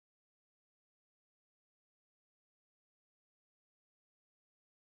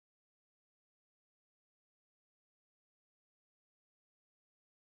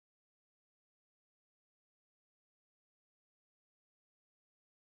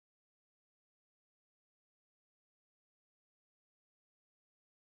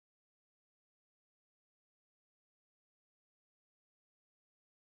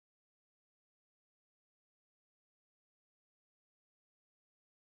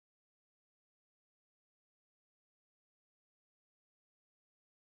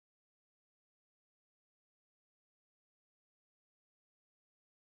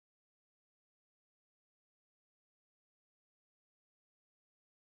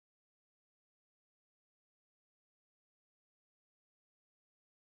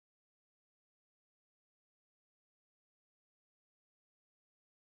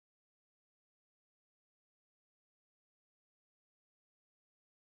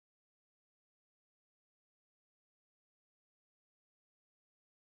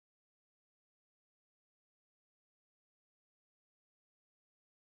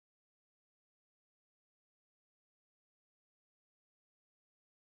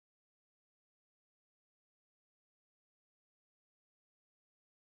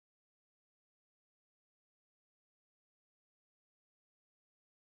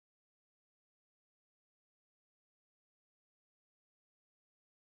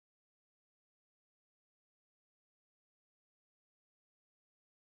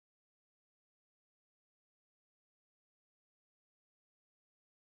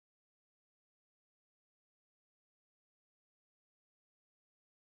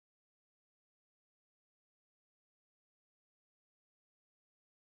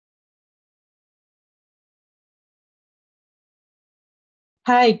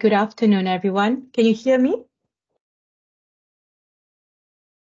Hi, good afternoon, everyone. Can you hear me?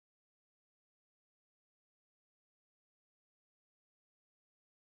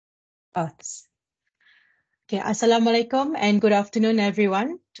 Oh, okay. Assalamualaikum and good afternoon,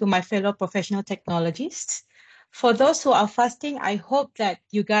 everyone, to my fellow professional technologists. For those who are fasting, I hope that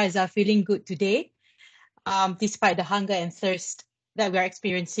you guys are feeling good today, despite the hunger and thirst that we are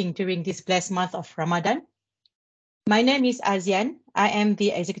experiencing during this blessed month of Ramadan. My name is Azyan. I am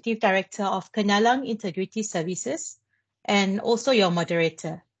the Executive Director of Kenyalang Integrity Services and also your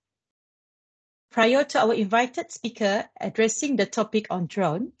moderator. Prior to our invited speaker addressing the topic on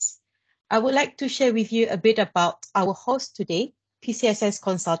drones, I would like to share with you a bit about our host today, PCSS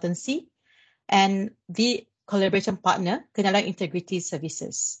Consultancy, and the collaboration partner, Kenyalang Integrity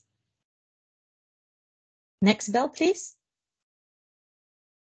Services. Next bell, please.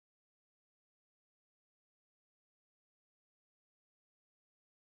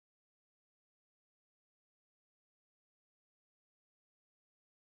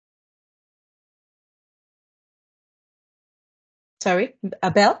 Sorry,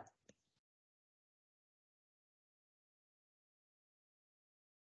 a bell?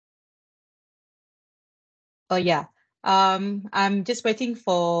 Oh, yeah. I'm just waiting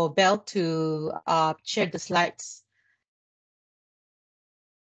for Bell to share the slides.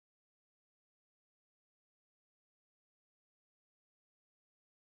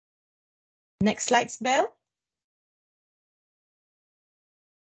 Next slides, Bell.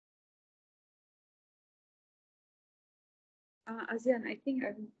 Azyan, I think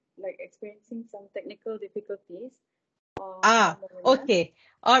I'm experiencing some technical difficulties. Okay.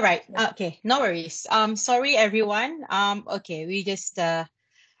 All right. Okay, no worries. Sorry everyone. Okay, we just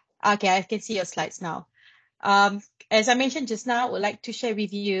okay, I can see your slides now. As I mentioned just now, I would like to share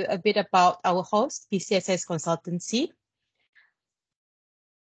with you a bit about our host, PCSS Consultancy,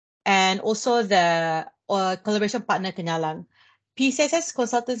 and also the collaboration partner, Kenyalang. PCSS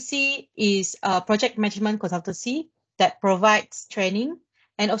Consultancy is a project management consultancy that provides training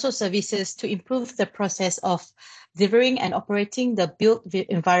and also services to improve the process of delivering and operating the built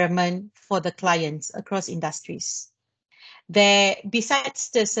environment for the clients across industries. Besides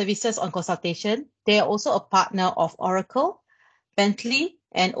the services on consultation, they are also a partner of Oracle, Bentley,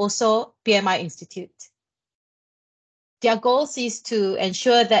 and also PMI Institute. Their goals is to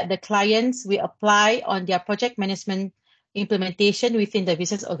ensure that the clients will apply on their project management implementation within the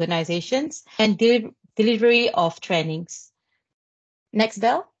business organizations and delivery of trainings. Next,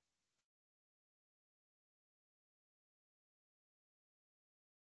 Bell.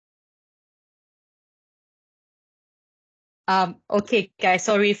 Okay, guys,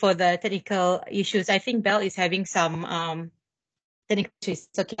 sorry for the technical issues. I think Bell is having some technical issues.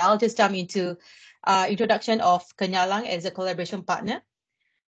 Okay, I'll just jump into introduction of Kenyalang as a collaboration partner.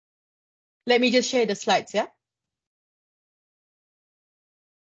 Let me just share the slides, yeah?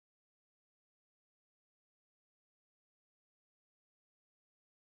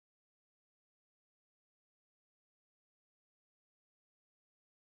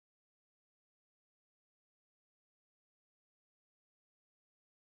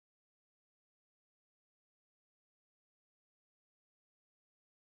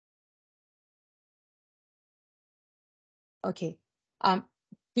 Okay. Um,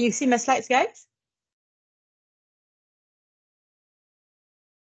 can you see my slides, guys?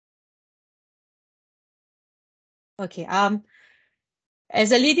 Okay.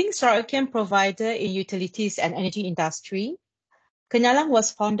 As a leading Sorokin provider in utilities and energy industry, Kenyalang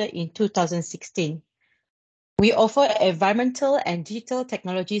was founded in 2016. We offer environmental and digital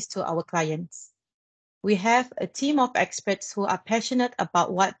technologies to our clients. We have a team of experts who are passionate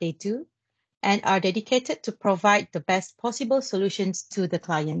about what they do and are dedicated to provide the best possible solutions to the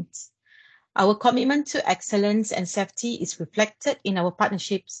clients. Our commitment to excellence and safety is reflected in our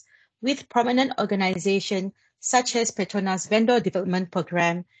partnerships with prominent organizations such as Petronas Vendor Development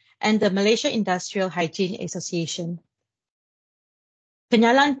Program and the Malaysia Industrial Hygiene Association.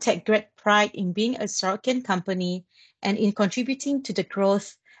 Kenyalang takes great pride in being a Sorokin company and in contributing to the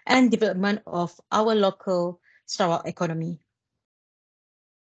growth and development of our local Sarawak economy.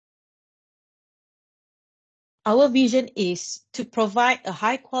 Our vision is to provide a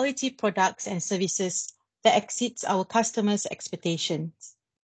high quality products and services that exceeds our customers' expectations.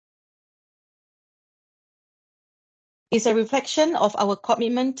 It's a reflection of our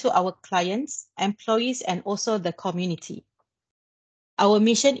commitment to our clients, employees, and also the community. Our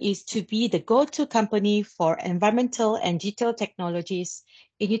mission is to be the go-to company for environmental and digital technologies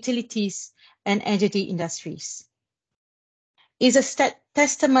in utilities and energy industries. It's a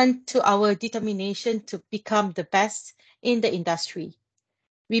testament to our determination to become the best in the industry.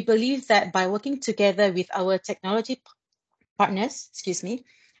 We believe that by working together with our technology partners,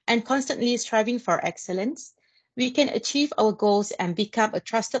 and constantly striving for excellence, we can achieve our goals and become a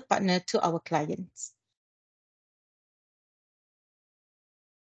trusted partner to our clients.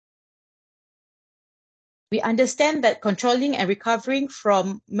 We understand that controlling and recovering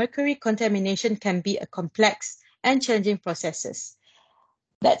from mercury contamination can be a complex and challenging processes.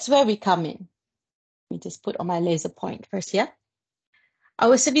 That's where we come in. Let me just put on my laser point first here.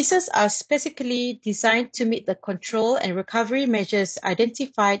 Our services are specifically designed to meet the control and recovery measures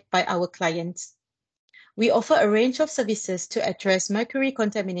identified by our clients. We offer a range of services to address mercury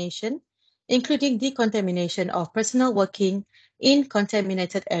contamination, including decontamination of personnel working in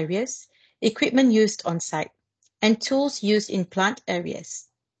contaminated areas, equipment used on site, and tools used in plant areas.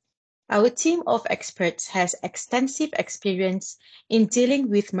 Our team of experts has extensive experience in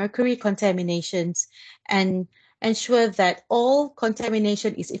dealing with mercury contaminations and ensure that all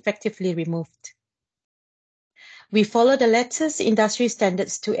contamination is effectively removed. We follow the latest industry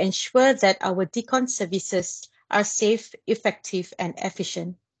standards to ensure that our decon services are safe, effective, and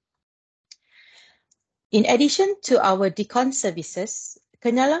efficient. In addition to our decon services,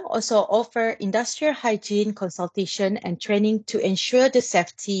 Kenyalang also offer industrial hygiene consultation and training to ensure the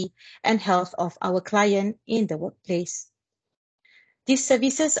safety and health of our client in the workplace. These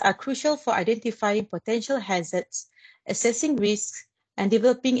services are crucial for identifying potential hazards, assessing risks, and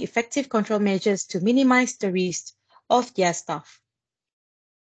developing effective control measures to minimize the risk of their staff.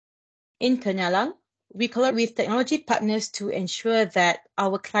 In Kenyalang, we collaborate with technology partners to ensure that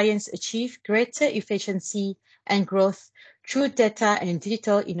our clients achieve greater efficiency and growth through data and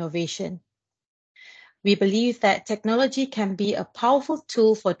digital innovation. We believe that technology can be a powerful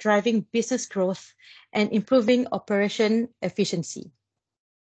tool for driving business growth and improving operation efficiency.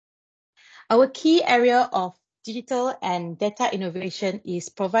 Our key area of digital and data innovation is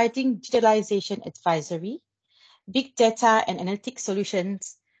providing digitalization advisory, big data and analytics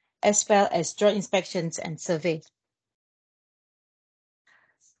solutions, as well as drone inspections and survey.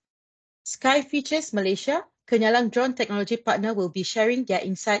 Sky Features Malaysia, Kenyalang drone technology partner, will be sharing their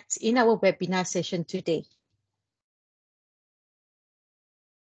insights in our webinar session today.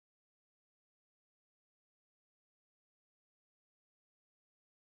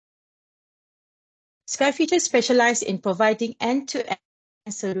 Sky Features specialize in providing end-to-end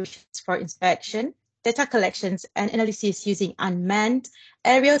solutions for inspection, data collections, and analysis using unmanned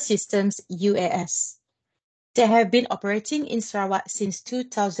aerial systems, UAS. They have been operating in Sarawak since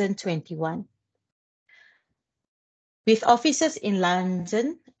 2021. With offices in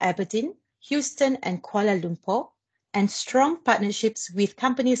London, Aberdeen, Houston, and Kuala Lumpur, and strong partnerships with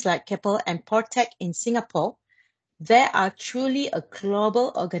companies like Keppel and Portec in Singapore, they are truly a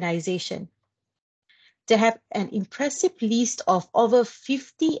global organization. They have an impressive list of over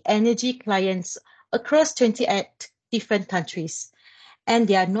 50 energy clients across 28 different countries, and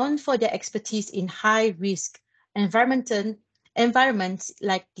they are known for their expertise in high-risk environments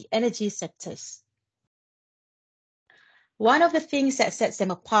like the energy sectors. One of the things that sets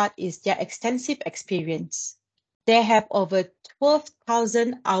them apart is their extensive experience. They have over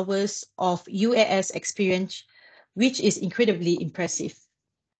 12,000 hours of UAS experience, which is incredibly impressive.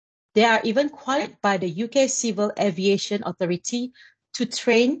 They are even qualified by the UK Civil Aviation Authority to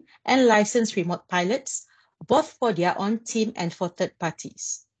train and license remote pilots, both for their own team and for third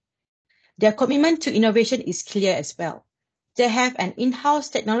parties. Their commitment to innovation is clear as well. They have an in-house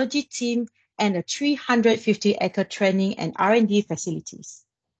technology team and a 350-acre training and R&D facilities.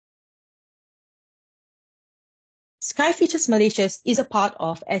 Sky Features Malaysia is a part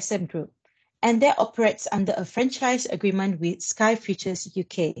of SM Group, and they operates under a franchise agreement with Sky Features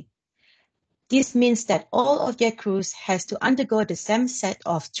UK. This means that all of their crews has to undergo the same set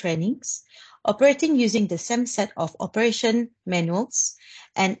of trainings, operating using the same set of operation manuals,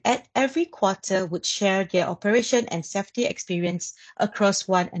 and at every quarter would share their operation and safety experience across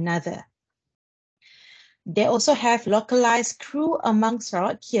one another. They also have localized crew among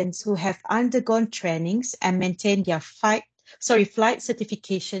Sarawakians who have undergone trainings and maintain their flight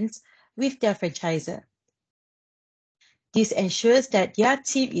certifications with their franchisor. This ensures that their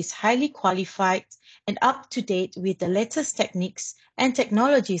team is highly qualified and up to date with the latest techniques and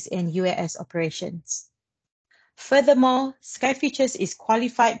technologies in UAS operations. Furthermore, Sky Features is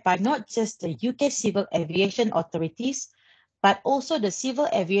qualified by not just the UK Civil Aviation Authorities, but also the Civil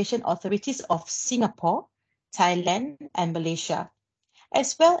Aviation Authorities of Singapore, Thailand, and Malaysia,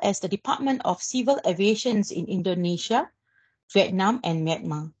 as well as the Department of Civil Aviation in Indonesia, Vietnam, and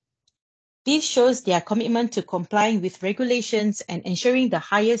Myanmar. This shows their commitment to complying with regulations and ensuring the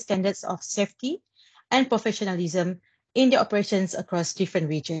highest standards of safety and professionalism in their operations across different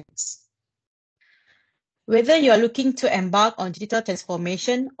regions. Whether you are looking to embark on digital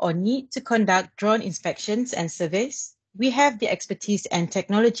transformation or need to conduct drone inspections and surveys, we have the expertise and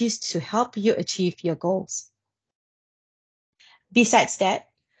technologies to help you achieve your goals. Besides that,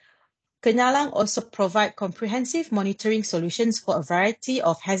 Kenyalang also provide comprehensive monitoring solutions for a variety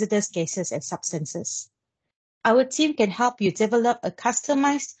of hazardous gases and substances. Our team can help you develop a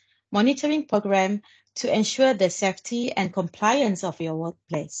customized monitoring program to ensure the safety and compliance of your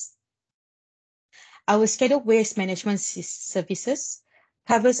workplace. Our scheduled waste management services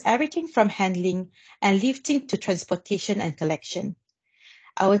covers everything from handling and lifting to transportation and collection.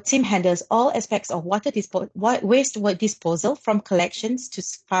 Our team handles all aspects of waste disposal from collections to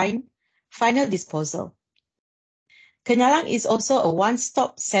final disposal. Kenyalang is also a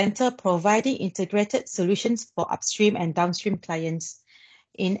one-stop center providing integrated solutions for upstream and downstream clients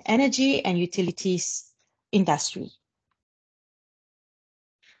in energy and utilities industry.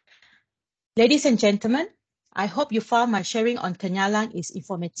 Ladies and gentlemen, I hope you found my sharing on Kenyalang is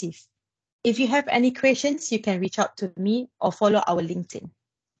informative. If you have any questions, you can reach out to me or follow our LinkedIn.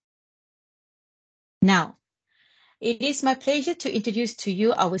 Now, it is my pleasure to introduce to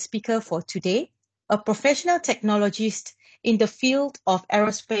you our speaker for today, a professional technologist in the field of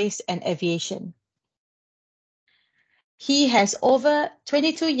aerospace and aviation. He has over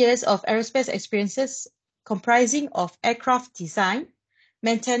 22 years of aerospace experiences comprising of aircraft design,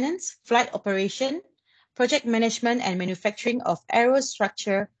 maintenance, flight operation, project management and manufacturing of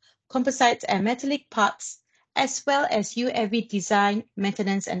aerostructure, composites and metallic parts, as well as UAV design,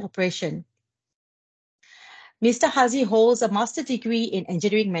 maintenance and operation. Mr. Hazi holds a master's degree in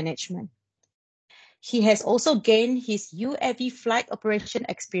engineering management. He has also gained his UAV flight operation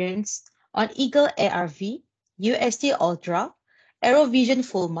experience on Eagle ARV, USD Ultra, Aerovision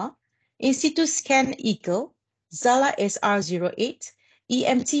Fulma, Institute Scan Eagle, Zala SR-08,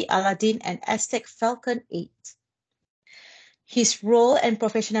 EMT Aladdin, and Aztec Falcon 8. His role and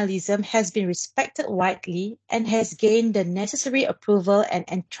professionalism has been respected widely and has gained the necessary approval and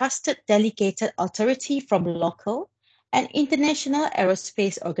entrusted delegated authority from local and international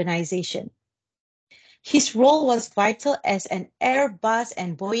aerospace organizations. His role was vital as an Airbus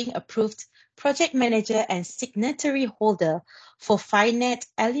and Boeing approved project manager and signatory holder for FINET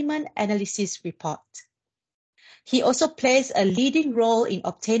Element Analysis Report. He also plays a leading role in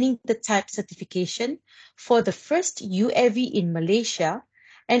obtaining the type certification for the first UAV in Malaysia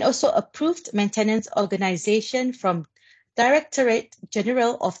and also approved maintenance organization from Directorate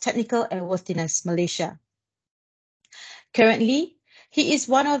General of Technical Airworthiness, Malaysia. Currently, he is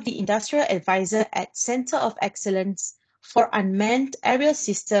one of the industrial advisors at Center of Excellence for Unmanned Aerial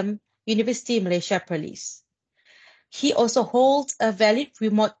System, University Malaysia Perlis. He also holds a valid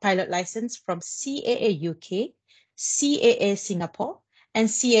remote pilot license from CAA UK, CAA Singapore, and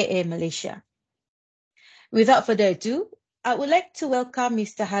CAA Malaysia. Without further ado, I would like to welcome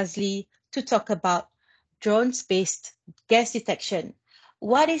Mr. Hazli to talk about drones-based gas detection.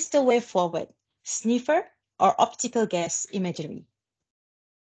 What is the way forward, Sniffer or optical gas imagery?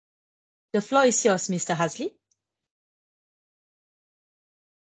 The floor is yours, Mr. Hazli.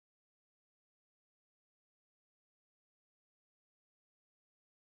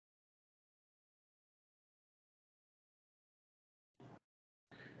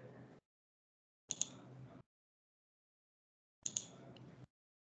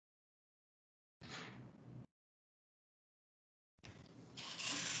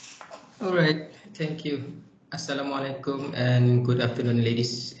 All right, thank you. Assalamualaikum and good afternoon,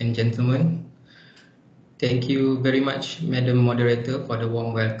 ladies and gentlemen. Thank you very much, Madam Moderator, for the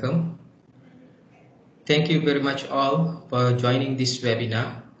warm welcome. Thank you very much all for joining this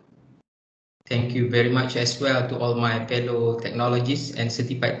webinar. Thank you very much as well to all my fellow technologists and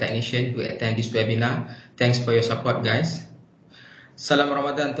certified technicians who attend this webinar. Thanks for your support, guys. Salam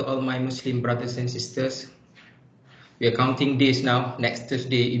Ramadan to all my Muslim brothers and sisters. We are counting days now. Next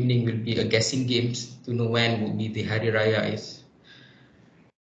Thursday evening will be a guessing games to know when will be the Hari Raya is.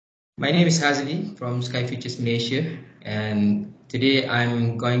 My name is Hazli from Sky Futures Malaysia, and today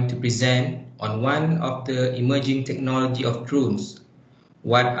I'm going to present on one of the emerging technology of drones.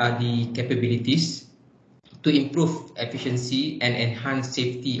 What are the capabilities to improve efficiency and enhance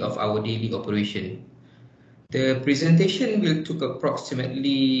safety of our daily operation? The presentation will take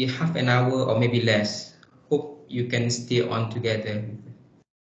approximately half an hour or maybe less. Hope you can stay on together.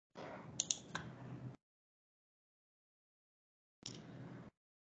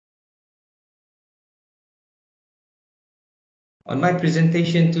 On my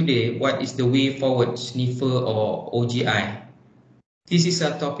presentation today, what is the way forward, Sniffer or OGI? This is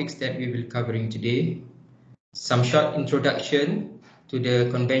our topics that we will covering today. some short introduction to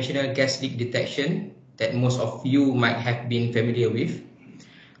the conventional gas leak detection that most of you might have been familiar with.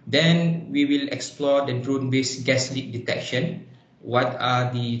 Then we will explore the drone-based gas leak detection, what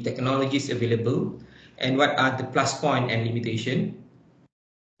are the technologies available, and what are the plus point and limitation.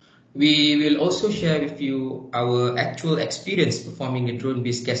 We will also share with you our actual experience performing the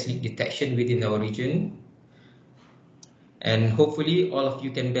drone-based gas leak detection within our region. And hopefully all of you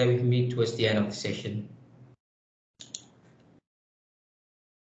can bear with me towards the end of the session.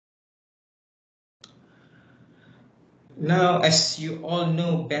 Now, as you all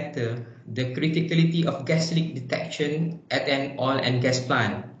know better, the criticality of gas leak detection at an oil and gas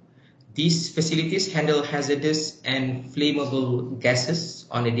plant. These facilities handle hazardous and flammable gases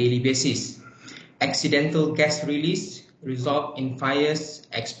on a daily basis. Accidental gas release result in fires,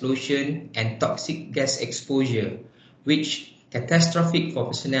 explosion, and toxic gas exposure, which catastrophic for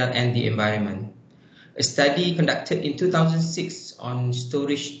personnel and the environment. A study conducted in 2006 on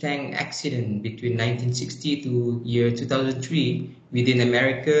storage tank accident between 1960 to year 2003 within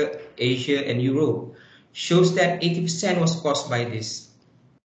America, Asia, and Europe shows that 80% was caused by this.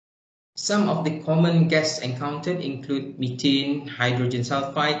 Some of the common gas encountered include methane, hydrogen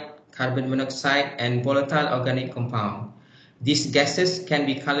sulfide, carbon monoxide, and volatile organic compound. These gases can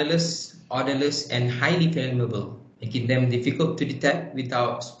be colorless, odorless, and highly flammable, making them difficult to detect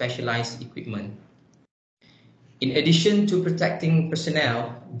without specialized equipment. In addition to protecting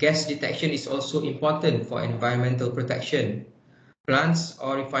personnel, gas detection is also important for environmental protection. Plants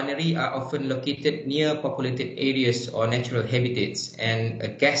or refineries are often located near populated areas or natural habitats, and a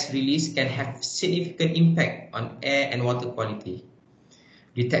gas release can have significant impact on air and water quality.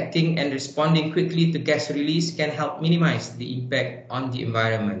 Detecting and responding quickly to gas release can help minimize the impact on the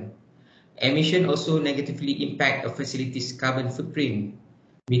environment. Emission also negatively impact a facility's carbon footprint.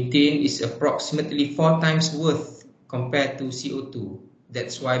 Methane is approximately 4 times worse compared to CO2.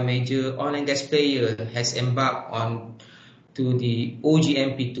 That's why major oil and gas player has embarked on to the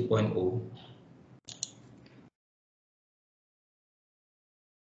OGMP 2.0.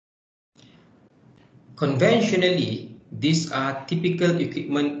 Conventionally, these are typical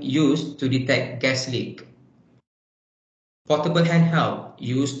equipment used to detect gas leak. Portable handheld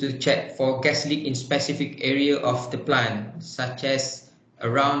used to check for gas leak in specific area of the plant, such as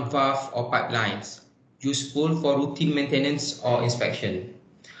around valve or pipelines, useful for routine maintenance or inspection.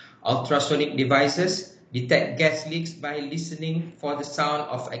 Ultrasonic devices detect gas leaks by listening for the sound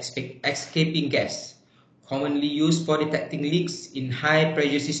of escaping gas, commonly used for detecting leaks in high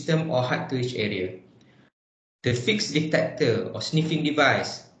pressure system or hard to reach area. The fixed detector or sniffing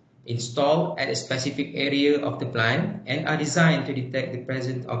device installed at a specific area of the plant and are designed to detect the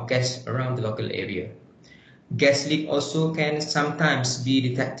presence of gas around the local area. Gas leak also can sometimes be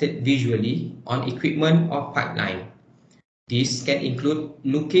detected visually on equipment or pipeline. This can include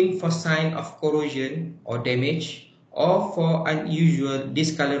looking for signs of corrosion or damage or for unusual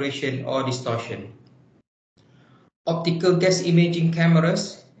discoloration or distortion. Optical gas imaging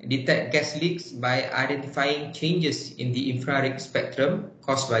cameras detect gas leaks by identifying changes in the infrared spectrum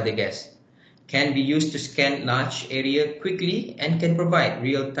caused by the gas, can be used to scan large area quickly, and can provide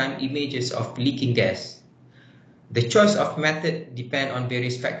real-time images of leaking gas. The choice of method depends on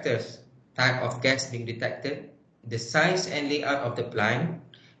various factors: type of gas being detected, the size and layout of the plant,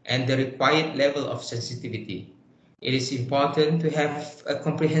 and the required level of sensitivity. It is important to have a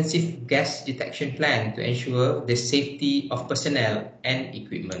comprehensive gas detection plan to ensure the safety of personnel and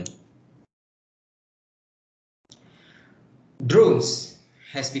equipment. Drones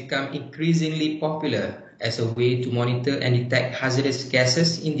has become increasingly popular as a way to monitor and detect hazardous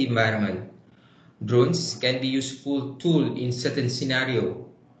gases in the environment. Drones can be a useful tool in certain scenarios.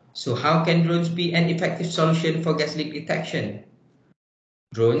 So how can drones be an effective solution for gas leak detection?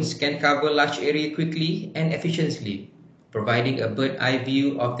 Drones can cover large area quickly and efficiently, providing a bird-eye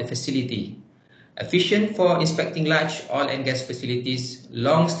view of the facility. Efficient for inspecting large oil and gas facilities,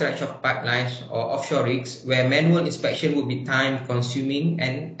 long stretch of pipelines, or offshore rigs where manual inspection would be time-consuming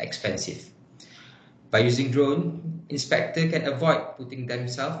and expensive. By using drone, inspector can avoid putting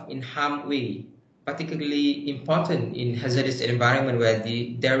themselves in harm's way, particularly important in hazardous environment where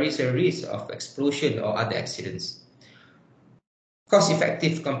there is a risk of explosion or other accidents.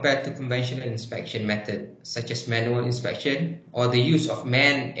 Cost-effective compared to conventional inspection method, such as manual inspection or the use of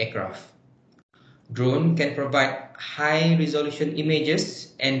manned aircraft. Drone can provide high-resolution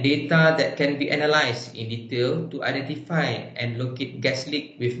images and data that can be analyzed in detail to identify and locate gas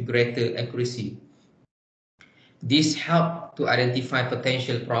leak with greater accuracy. This helps to identify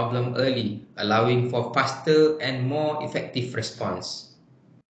potential problem early, allowing for faster and more effective response.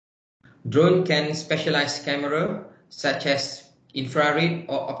 Drone can specialize camera such as infrared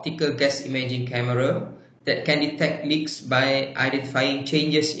or optical gas imaging camera that can detect leaks by identifying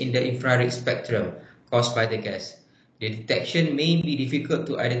changes in the infrared spectrum caused by the gas. The detection may be difficult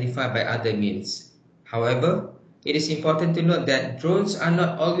to identify by other means. However, it is important to note that drones are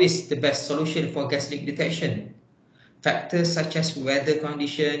not always the best solution for gas leak detection. Factors such as weather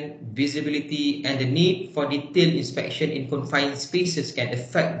condition, visibility, and the need for detailed inspection in confined spaces can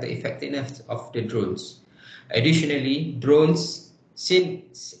affect the effectiveness of the drones. Additionally, drones,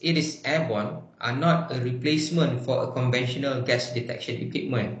 since it is airborne, are not a replacement for a conventional gas detection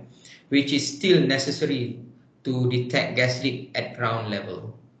equipment, which is still necessary to detect gas leak at ground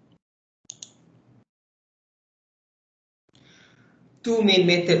level. Two main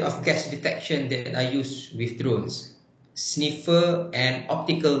methods of gas detection that are used with drones: Sniffer and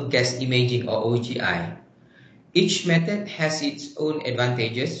Optical Gas Imaging or OGI. Each method has its own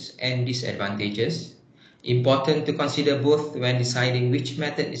advantages and disadvantages. Important to consider both when deciding which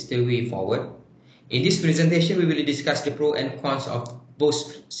method is the way forward. In this presentation, we will discuss the pros and cons of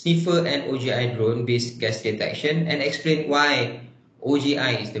both Sniffer and OGI drone-based gas detection and explain why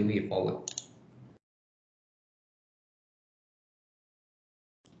OGI is the way forward.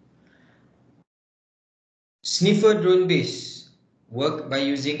 Sniffer drone base work by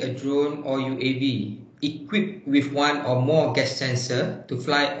using a drone or UAV equipped with one or more gas sensor to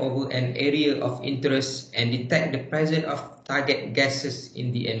fly over an area of interest and detect the presence of target gases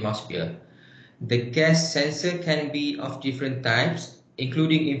in the atmosphere. The gas sensor can be of different types,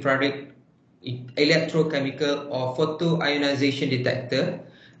 including infrared, electrochemical, or photoionization detector,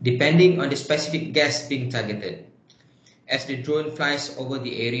 depending on the specific gas being targeted. As the drone flies over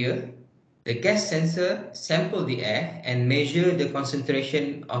the area, the gas sensor samples the air and measures the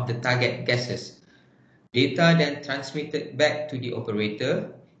concentration of the target gases. Data then transmitted back to the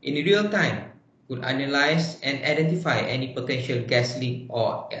operator in real time could analyze and identify any potential gas leak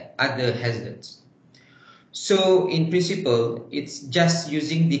or other hazards. So in principle, it's just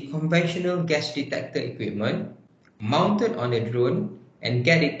using the conventional gas detector equipment mounted on the drone and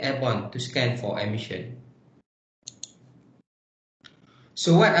get it airborne to scan for emission.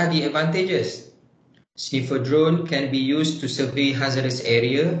 So what are the advantages? Sniffer drone can be used to survey hazardous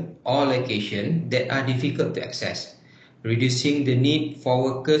area or location that are difficult to access, reducing the need for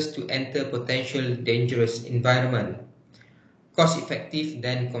workers to enter potential dangerous environment. Cost-effective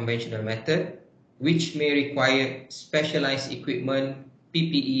than conventional method, which may require specialized equipment,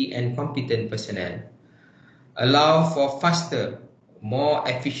 PPE, and competent personnel. Allow for faster, more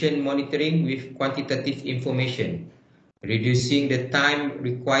efficient monitoring with quantitative information, reducing the time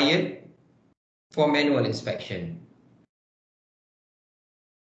required for manual inspection.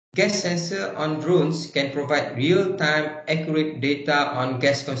 Gas sensor on drones can provide real-time accurate data on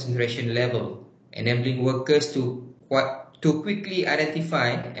gas concentration level, enabling workers to quickly identify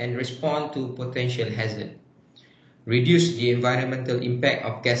and respond to potential hazard. Reduce the environmental impact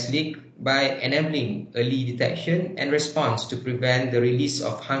of gas leak by enabling early detection and response to prevent the release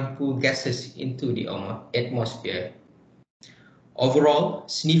of harmful gases into the atmosphere. Overall,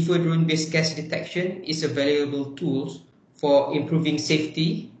 Sniffer drone-based gas detection is a valuable tool for improving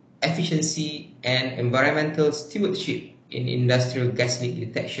safety, efficiency, and environmental stewardship in industrial gas leak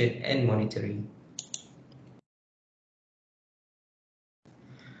detection and monitoring.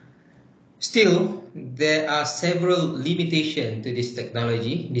 Still, there are several limitations to this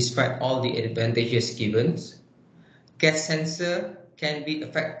technology despite all the advantages given. Gas sensor can be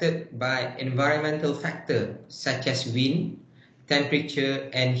affected by environmental factors such as wind, temperature,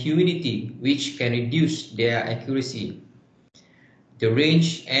 and humidity, which can reduce their accuracy. The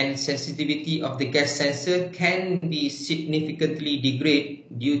range and sensitivity of the gas sensor can be significantly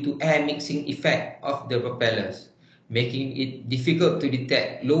degraded due to air mixing effect of the propellers, making it difficult to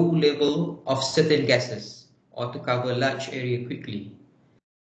detect low level of certain gases or to cover large area quickly.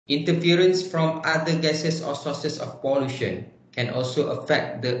 Interference from other gases or sources of pollution can also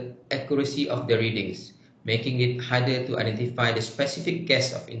affect the accuracy of the readings, making it harder to identify the specific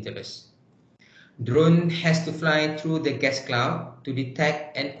gas of interest. Drone has to fly through the gas cloud to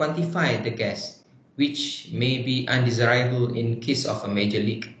detect and quantify the gas, which may be undesirable in case of a major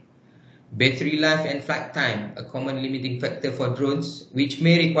leak. Battery life and flight time, a common limiting factor for drones, which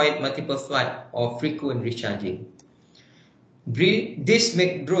may require multiple flights or frequent recharging. This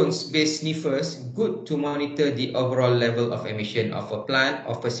makes drones-based sniffers good to monitor the overall level of emission of a plant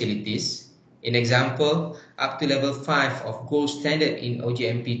or facilities. In example, up to level 5 of gold standard in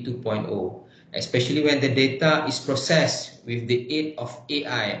OGMP 2.0, especially when the data is processed with the aid of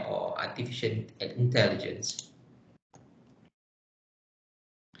AI or artificial intelligence.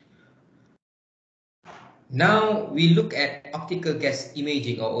 Now we look at optical gas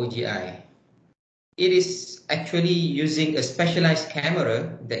imaging or OGI. It is actually using a specialized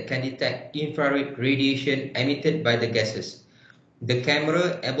camera that can detect infrared radiation emitted by the gases. The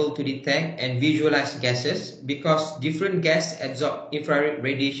camera able to detect and visualize gases because different gas absorb infrared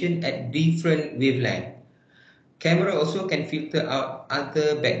radiation at different wavelength. Camera also can filter out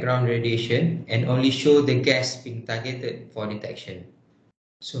other background radiation and only show the gas being targeted for detection.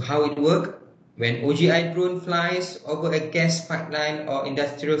 So how it works? When OGI drone flies over a gas pipeline or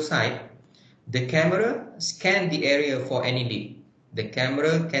industrial site, the camera scans the area for any leak. The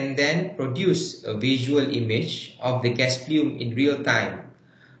camera can then produce a visual image of the gas plume in real time,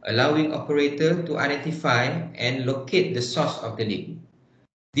 allowing operator to identify and locate the source of the leak.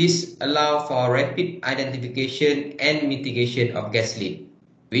 This allows for rapid identification and mitigation of gas leak,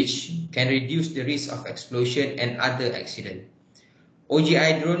 which can reduce the risk of explosion and other accidents.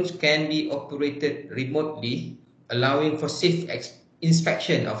 OGI drones can be operated remotely, allowing for safe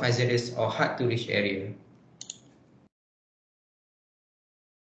inspection of hazardous or hard-to-reach area.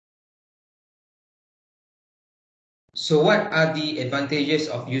 So what are the advantages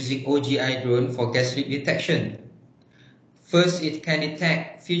of using OGI drone for gas leak detection? First, it can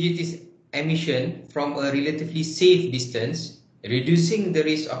detect fugitive emission from a relatively safe distance, reducing the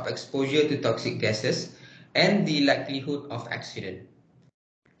risk of exposure to toxic gases and the likelihood of accident.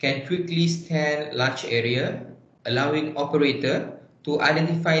 Can quickly scan large area, allowing operator to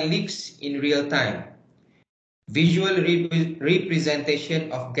identify leaks in real time. Visual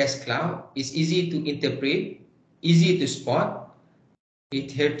representation of gas cloud is easy to interpret, easy to spot,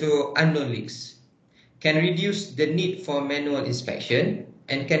 adhere to unknown leaks. Can reduce the need for manual inspection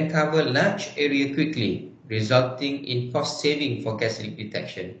and can cover large area quickly, resulting in cost saving for gas leak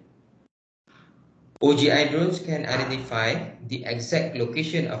detection. OGI drones can identify the exact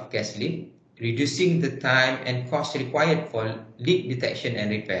location of gas leak, reducing the time and cost required for leak detection and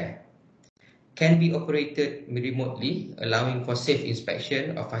repair. Can be operated remotely, allowing for safe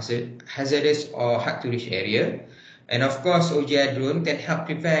inspection of hazardous or hard-to-reach area. And of course, OGI drone can help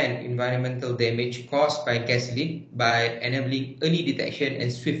prevent environmental damage caused by gas leak by enabling early detection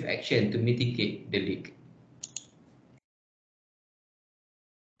and swift action to mitigate the leak.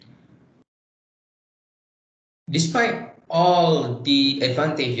 Despite all the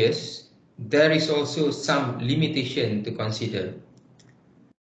advantages, there is also some limitation to consider.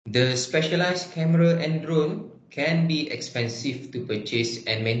 The specialized camera and drone can be expensive to purchase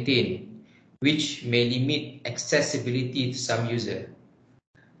and maintain, which may limit accessibility to some users.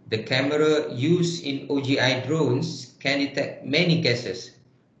 The camera used in OGI drones can detect many gases,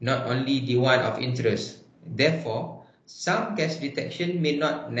 not only the one of interest. Therefore, some gas detection may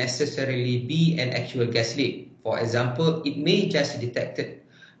not necessarily be an actual gas leak. For example, it may just detect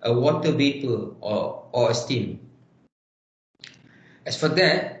a water vapor or a steam. As for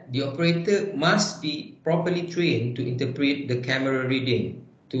that, the operator must be properly trained to interpret the camera reading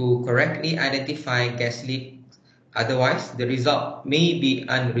to correctly identify gas leak. Otherwise, the result may be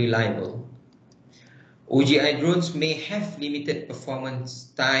unreliable. OGI drones may have limited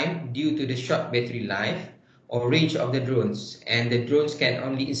performance time due to the short battery life or range of the drones, and the drones can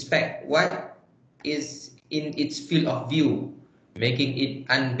only inspect what is in its field of view, making it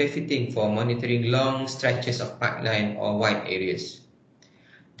unbefitting for monitoring long stretches of pipeline or wide areas.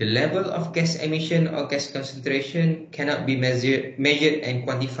 The level of gas emission or gas concentration cannot be measured and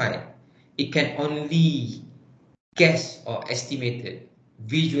quantified. It can only guess or estimated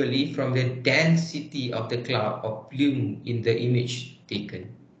visually from the density of the cloud or plume in the image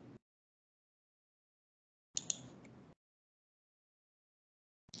taken.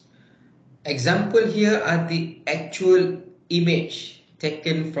 Example here are the actual image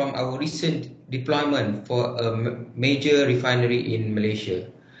taken from our recent deployment for a major refinery in Malaysia.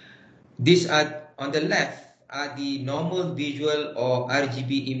 These are on the left are the normal visual or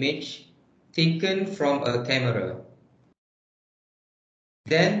RGB image taken from a camera.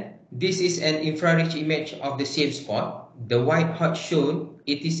 Then this is an infrared image of the same spot. The white hot shown,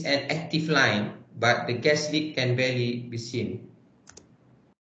 it is an active line, but the gas leak can barely be seen.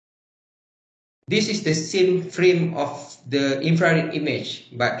 This is the same frame of the infrared image,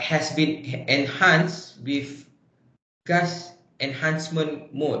 but has been enhanced with gas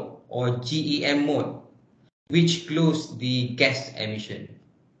enhancement mode or GEM mode, which close the gas emission.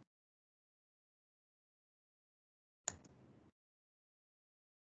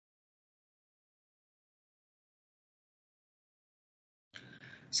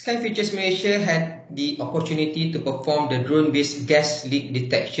 Sky Futures Malaysia had the opportunity to perform the drone-based gas leak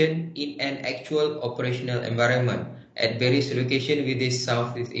detection in an actual operational environment at various locations within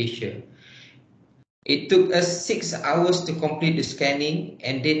Southeast Asia. It took us 6 hours to complete the scanning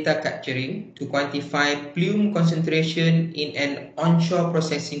and data capturing to quantify plume concentration in an onshore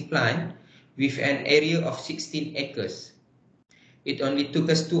processing plant with an area of 16 acres. It only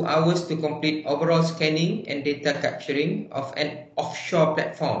took us 2 hours to complete overall scanning and data capturing of an offshore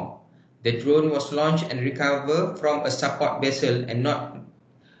platform. The drone was launched and recovered from a support vessel and not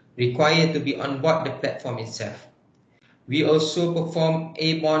required to be on board the platform itself. We also perform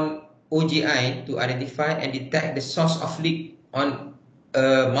airborne OGI to identify and detect the source of leak on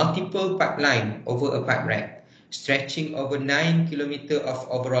a multiple pipeline over a pipe rack, stretching over 9 kilometers of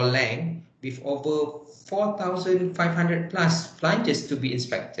overall length with over 4,500 plus flanges to be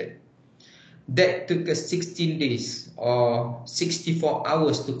inspected. That took us 16 days or 64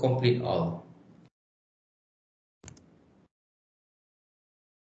 hours to complete all.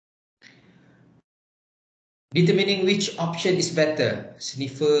 Determining which option is better,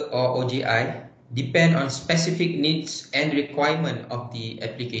 Sniffer or OGI, depend on specific needs and requirement of the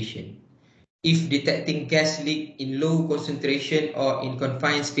application. If detecting gas leak in low concentration or in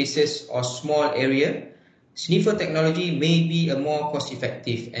confined spaces or small area, Sniffer technology may be a more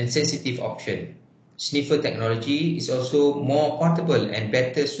cost-effective and sensitive option. Sniffer technology is also more portable and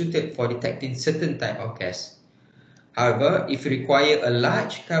better suited for detecting certain type of gas. However, if you require a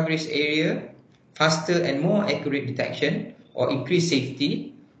large coverage area, faster and more accurate detection, or increased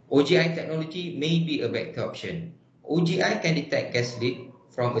safety, OGI technology may be a better option. OGI can detect gas leak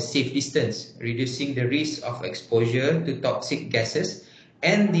from a safe distance, reducing the risk of exposure to toxic gases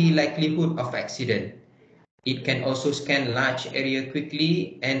and the likelihood of accident. It can also scan large area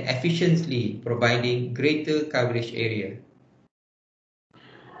quickly and efficiently, providing greater coverage area.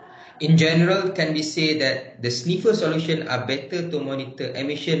 In general, can we say that the sniffer solution are better to monitor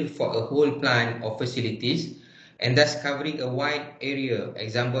emission for a whole plant or facilities and thus covering a wide area,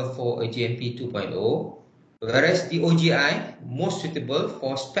 example for a GMP 2.0, whereas the OGI most suitable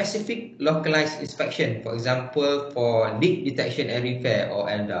for specific localized inspection, for example for leak detection and repair or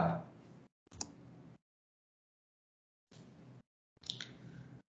LDAR.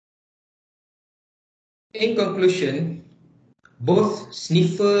 In conclusion, both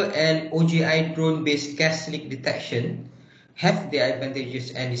sniffer and OGI drone-based gas leak detection have their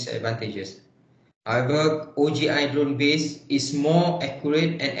advantages and disadvantages. However, OGI drone-based is more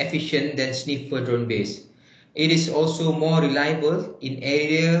accurate and efficient than sniffer drone-based. It is also more reliable in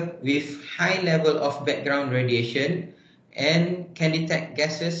area with high level of background radiation and can detect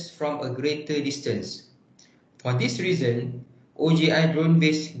gases from a greater distance. For this reason, OGI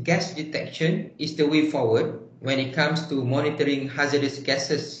drone-based gas detection is the way forward when it comes to monitoring hazardous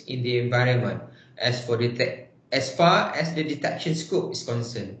gases in the environment as far as the detection scope is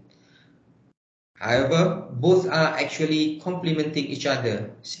concerned. However, both are actually complementing each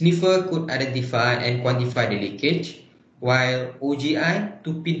other. Sniffer could identify and quantify the leakage, while OGI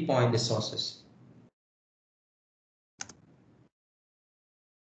to pinpoint the sources.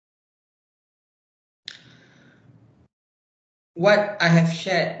 What I have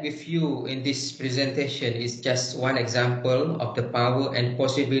shared with you in this presentation is just one example of the power and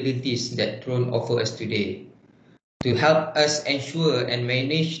possibilities that drone offer us today to help us ensure and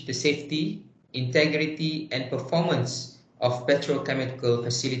manage the safety, integrity, and performance of petrochemical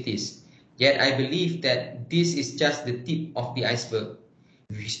facilities. Yet I believe that this is just the tip of the iceberg.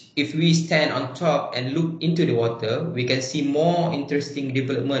 If we stand on top and look into the water, we can see more interesting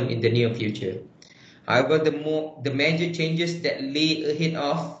development in the near future. However, the major changes that lay ahead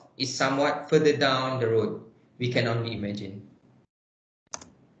of is somewhat further down the road. We can only imagine.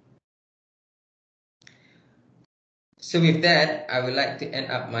 So with that, I would like to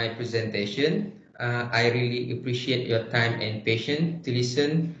end up my presentation. I really appreciate your time and patience to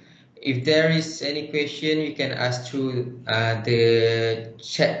listen. If there is any question, you can ask through the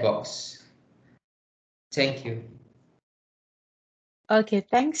chat box. Thank you. Okay,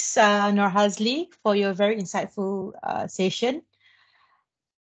 thanks, Norhazli, for your very insightful session.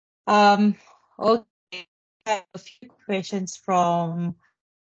 Okay, I have a few questions from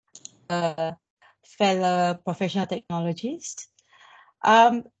fellow professional technologists.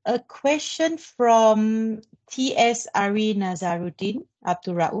 A question from T.S. Ari Nazaruddin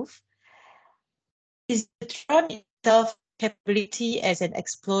Abdul Rauf. Is the drone itself capability as an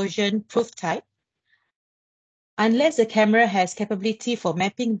explosion-proof type? Unless the camera has capability for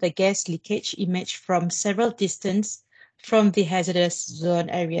mapping the gas leakage image from several distance from the hazardous zone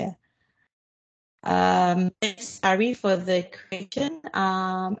area. Thanks, Ari, for the question.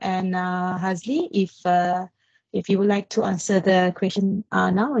 And Hazli, if you would like to answer the question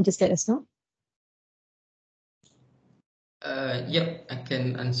now, just let us know. Yep, I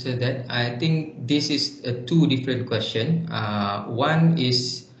can answer that. I think this is two different questions. One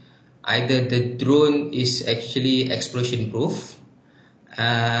is either the drone is actually explosion proof,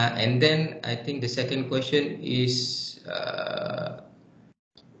 and then I think the second question is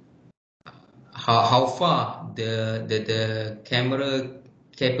how far the camera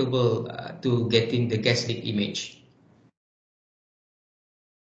capable to getting the gas leak image.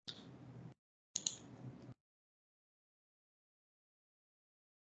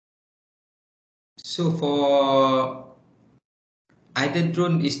 So for either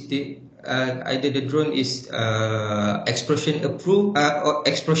drone is the drone is explosion approved or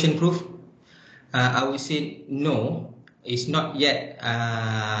explosion proof. I would say no, it's not yet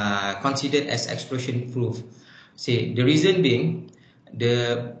considered as explosion proof. Say the reason being,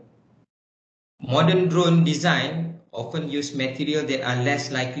 the modern drone design often use material that are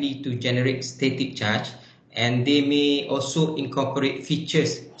less likely to generate static charge, and they may also incorporate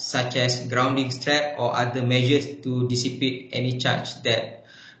features such as grounding strap or other measures to dissipate any charge that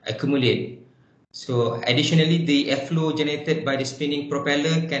accumulate. So additionally, the airflow generated by the spinning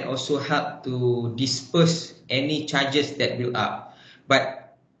propeller can also help to disperse any charges that build up.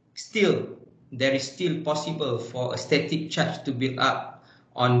 But still, there is still possible for a static charge to build up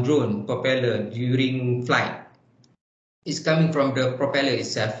on drone propeller during flight. It's coming from the propeller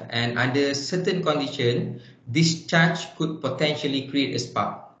itself, and under certain condition, this charge could potentially create a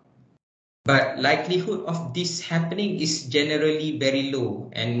spark. But likelihood of this happening is generally very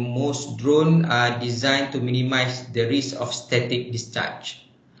low, and most drones are designed to minimize the risk of static discharge.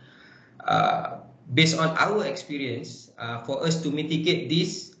 Based on our experience, for us to mitigate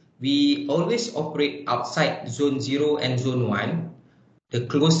this, we always operate outside zone 0 and zone 1. The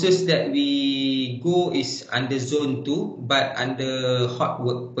closest that we go is under zone 2, but under hot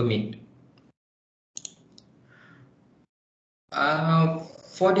work permit.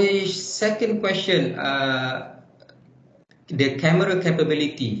 For the second question, the camera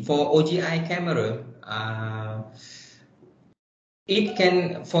capability for OGI camera, it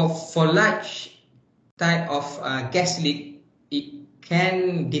can for large type of gas leak, it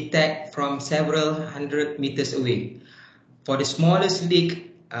can detect from several hundred meters away. For the smallest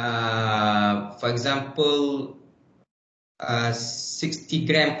leak, for example, 60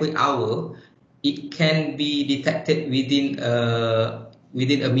 gram per hour, it can be detected within a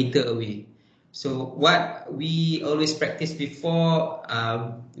meter away. So what we always practice before,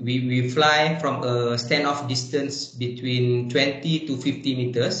 we fly from a standoff distance between 20 to 50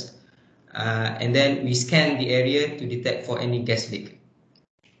 meters, and then we scan the area to detect for any gas leak.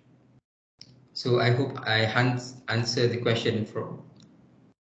 So I hope I answer the question from.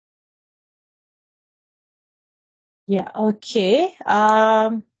 Yeah, okay.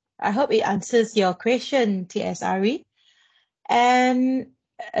 I hope it answers your question, TSRE. And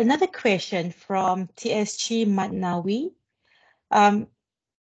another question from TSG Matnawi.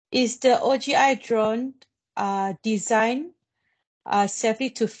 Is the OGI drone designed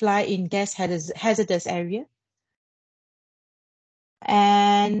safely to fly in gas hazardous area?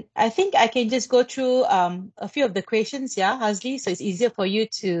 And I think I can just go through a few of the questions, yeah, Hazli, so it's easier for you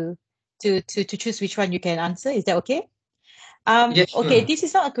to choose which one you can answer. Is that okay? Yes, sure. Okay, this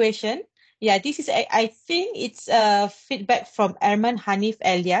is not a question. Yeah, this is I think it's feedback from Erman Hanif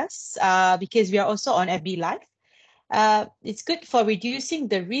Elias because we are also on FB Live. It's good for reducing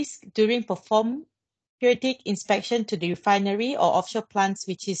the risk during periodic inspection to the refinery or offshore plants,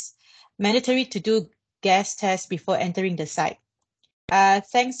 which is mandatory to do gas tests before entering the site.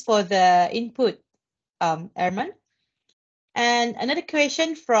 Thanks for the input, Erman. And another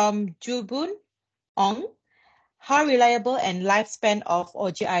question from Jubun Ong. How reliable and lifespan of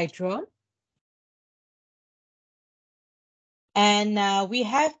OGI drone? And we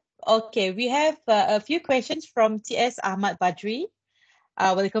have a few questions from TS Ahmad Badri.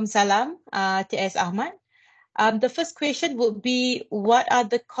 Welcome salam, TS Ahmad. The first question would be, what are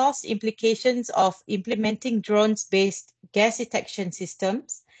the cost implications of implementing drones-based gas detection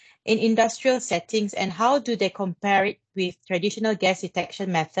systems in industrial settings, and how do they compare it with traditional gas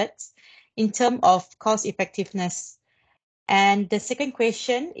detection methods in terms of cost effectiveness? And the second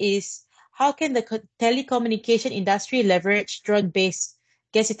question is, how can the telecommunication industry leverage drone-based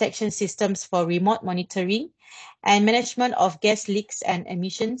gas detection systems for remote monitoring and management of gas leaks and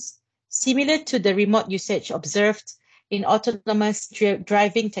emissions, similar to the remote usage observed in autonomous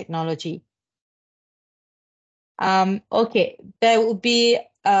driving technology? Okay, there will be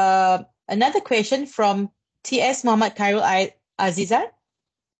another question from TS Muhammad Khairul Azizan.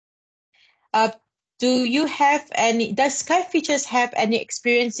 Does Sky Features have any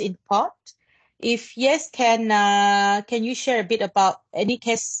experience in port If yes, can you share a bit about any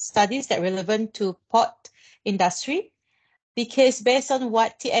case studies that relevant to port industry? Because based on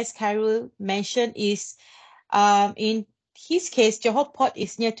what TS Khairul mentioned is, in his case, Johor Port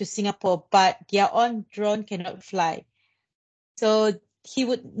is near to Singapore, but their own drone cannot fly. So he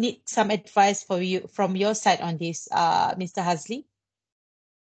would need some advice from your side on this, Mr. Hazli.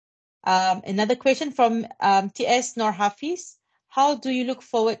 Another question from TS Norhafiz. How do you look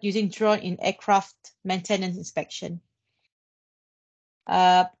forward using drone in aircraft maintenance inspection?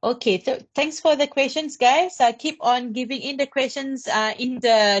 Okay, thanks for the questions, guys. Keep on giving in the questions in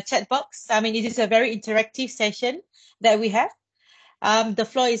the chat box. I mean, it is a very interactive session that we have. The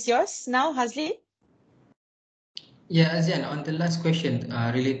floor is yours now, Hazli. Yeah, Azyan, on the last question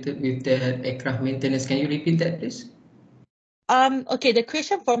related with the aircraft maintenance, can you repeat that, please? Okay, the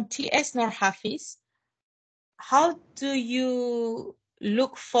question from TS Norhafiz. How do you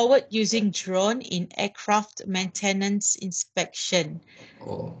look forward using drone in aircraft maintenance inspection?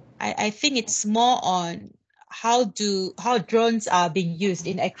 Oh. I think it's more on how drones are being used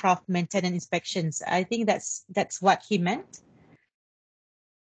in aircraft maintenance inspections. I think that's what he meant.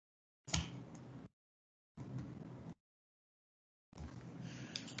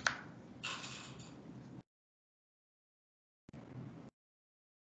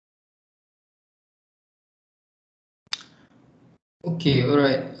 Okay, all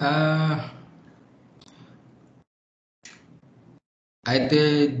right.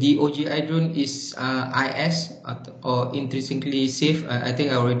 Either the OGI drone is IS or intrinsically safe. I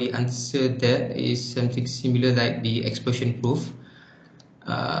think I already answered that. Is something similar like the explosion proof.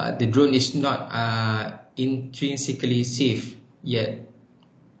 The drone is not intrinsically safe yet.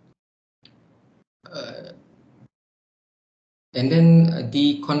 And then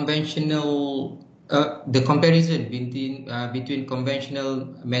the comparison between conventional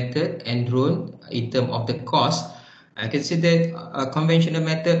method and drone in terms of the cost, I can say that a conventional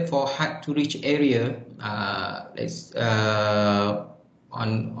method for hard to reach area,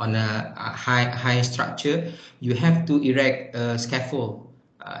 on a high structure, you have to erect a scaffold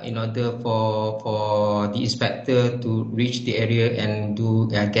in order for the inspector to reach the area and do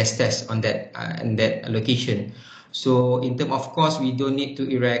gas test on that location. So in terms of cost, we don't need to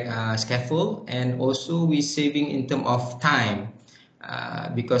erect scaffold, and also we saving in terms of time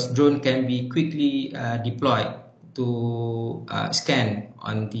because drone can be quickly deployed to scan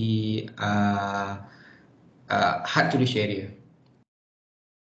on the hard to reach area.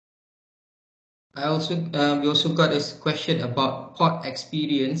 We also got a question about port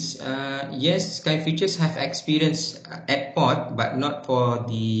experience. Yes, Sky Features have experience at port, but not for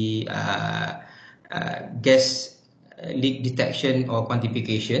the gas leak detection or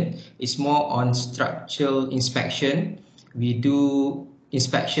quantification. It's more on structural inspection. We do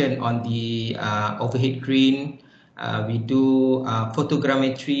inspection on the overhead crane. We do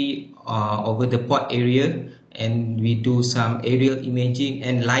photogrammetry over the port area, and we do some aerial imaging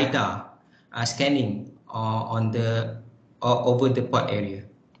and LiDAR scanning on the over the port area.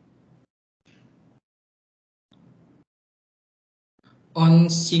 On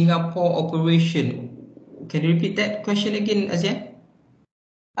Singapore operation, can you repeat that question again, Azyan?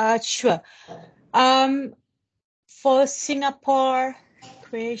 Sure. For Singapore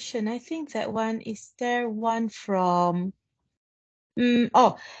creation, I think that one is there one from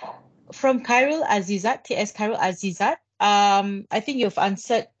from Khairul Azizat, TS Khairul Azizat. I think you've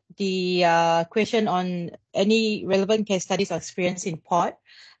answered the question on any relevant case studies or experience in port,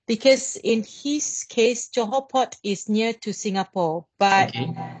 because in his case, Johor Port is near to Singapore, but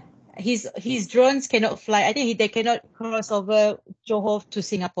Okay. his drones cannot fly. I think they cannot cross over Johor to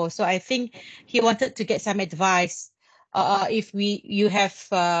Singapore. So I think he wanted to get some advice. If you have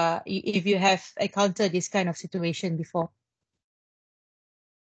encountered this kind of situation before.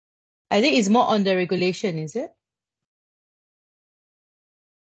 I think it's more on the regulation, is it?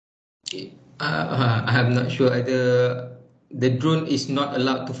 I'm not sure. The drone is not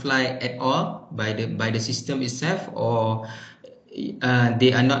allowed to fly at all by the system itself, or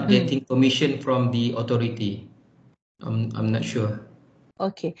they are not getting permission from the authority. I'm not sure.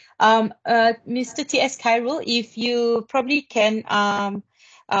 Okay. Mr. T.S. Khairul, if you probably can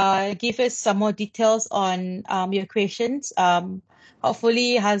give us some more details on your questions.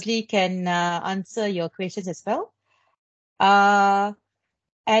 Hopefully Hazli can answer your questions as well.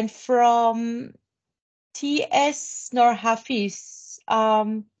 And from T.S. Norhafiz,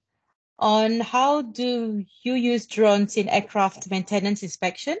 on how do you use drones in aircraft maintenance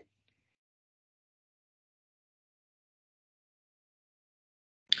inspection?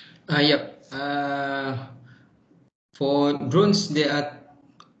 Yep. For drones, there are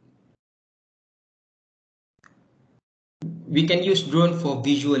we can use drone for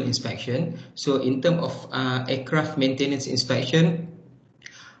visual inspection. So in terms of aircraft maintenance inspection,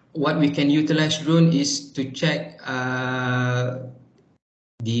 what we can utilize drone is to check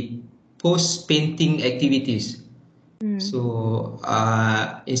the post painting activities. So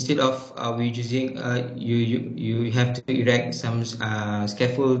instead of we using you have to erect some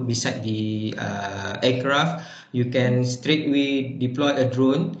scaffold beside the aircraft, you can straightway deploy a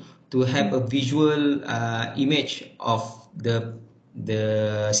drone to have a visual image of the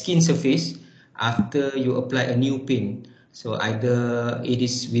skin surface after you apply a new paint. So either it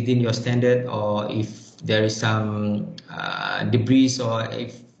is within your standard, or if there is some debris, or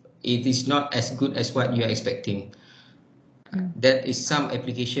if it is not as good as what you are expecting. That is some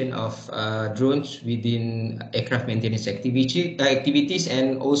application of drones within aircraft maintenance activities,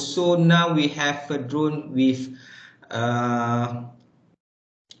 and also now we have a drone with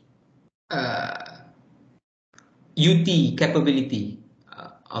UT capability,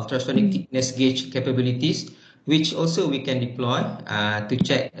 ultrasonic thickness gauge capabilities, which also we can deploy to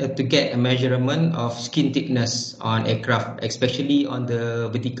check to get a measurement of skin thickness on aircraft, especially on the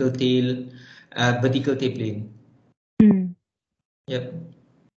vertical tail plane. Yep.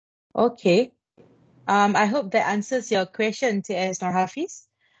 Okay. I hope that answers your question, TS Norhafiz.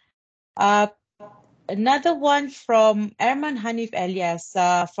 Another one from Erman Hanif Elias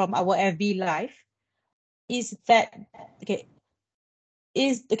from our FB Live is that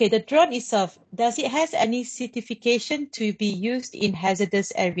the drone itself, does it has any certification to be used in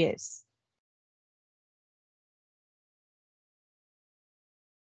hazardous areas?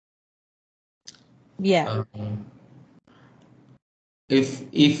 Yeah.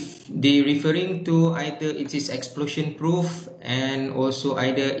 If they referring to either it is explosion proof and also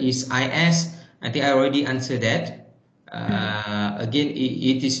either is IS, I think I already answered that. Again,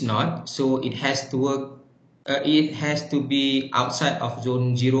 it is not. So it has to work. It has to be outside of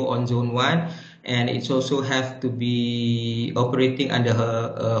zone 0 on zone 1, and it also have to be operating under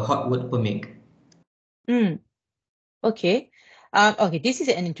a hot work permit. Okay. Okay, this is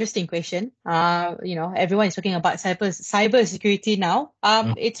an interesting question. Everyone is talking about cyber security now.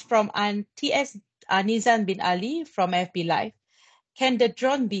 It's from TS Nizam bin Ali from FB Live. Can the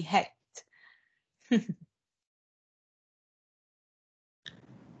drone be hacked?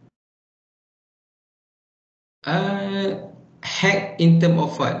 Hack in terms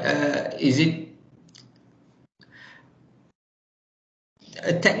of what? Is it?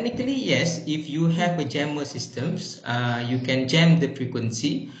 Technically, yes. If you have a jammer systems, you can jam the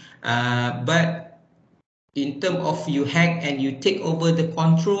frequency. But in terms of you hack and you take over the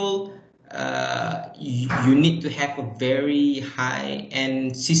control, you need to have a very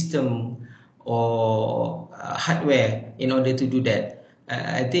high-end system or hardware in order to do that.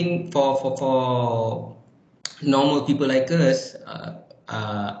 I think for normal people like us,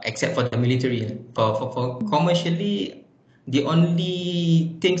 except for the military, for commercially, the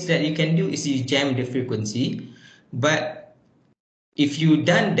only things that you can do is you jam the frequency. But if you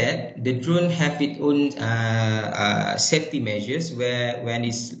done that, the drone have its own safety measures, where when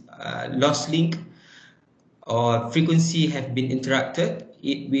it's lost link or frequency have been interrupted,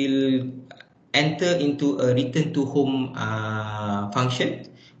 it will enter into a return to home function,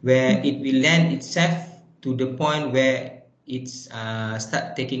 where it will land itself to the point where it's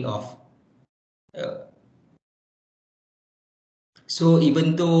start taking off. So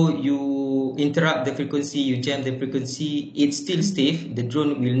even though you interrupt the frequency, you jam the frequency, it's still safe. The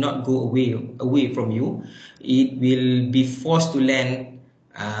drone will not go away from you. It will be forced to land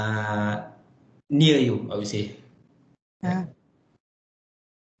near you, I would say. Yeah.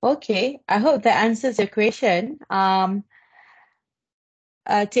 Okay, I hope that answers your question.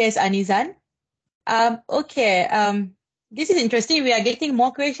 TS Anizan. Okay, this is interesting. We are getting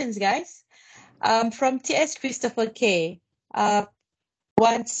more questions, guys. From TS Christopher K.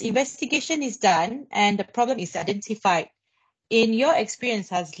 Once investigation is done and the problem is identified, in your experience,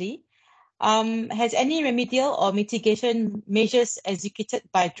 Hazli, has any remedial or mitigation measures executed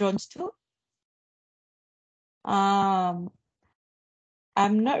by drones too? I'm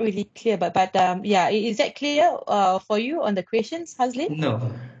not really clear, but yeah, is that clear for you on the questions, Hazli? No.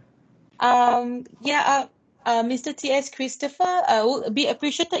 Mr. T.S. Christopher, would be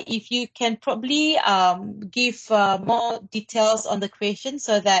appreciated if you can probably give more details on the question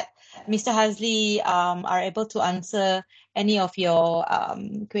so that Mr. Hazli are able to answer any of your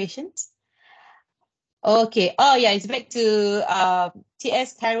questions. Okay. Oh, yeah, it's back to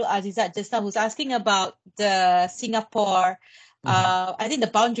T.S. Khairul Azizat just now, who's asking about the Singapore, I think the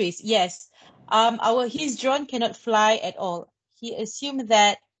boundaries. Yes. His drone cannot fly at all. He assumed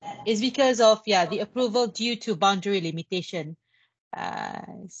that is because of the approval due to boundary limitation.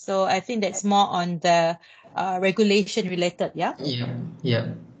 So I think that's more on the regulation related. Yeah. Yeah,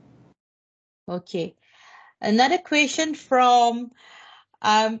 yeah. Okay. Another question from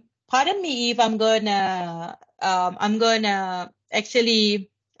pardon me if I'm gonna actually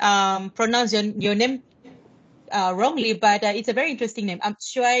pronounce your name wrongly, but it's a very interesting name.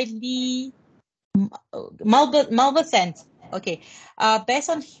 Shuaili Malversant. Okay. Based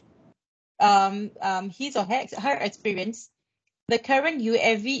on his or her experience, the current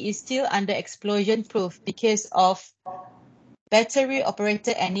UAV is still under explosion proof because of battery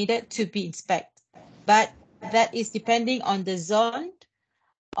operated and needed to be inspected. But that is depending on the zone,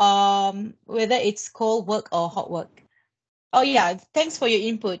 whether it's cold work or hot work. Oh yeah, thanks for your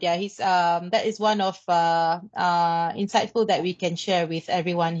input. Yeah, he's that is one of insightful that we can share with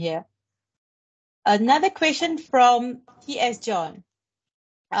everyone here. Another question from TS John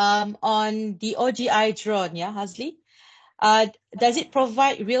on the OGI drone, yeah, Hazli. Does it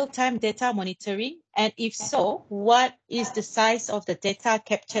provide real-time data monitoring? And if so, what is the size of the data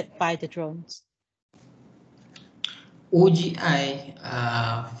captured by the drones? OGI,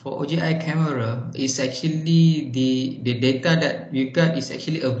 for OGI camera is actually the data that you got is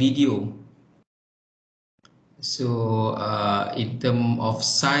actually a video. So in terms of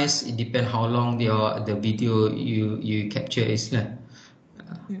size, it depends how long the video you capture is lah.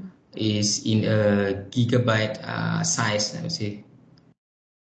 Is in a gigabyte size, I would say.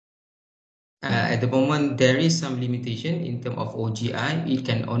 At the moment, there is some limitation in terms of OGI. It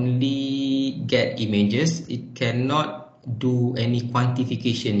can only get images. It cannot do any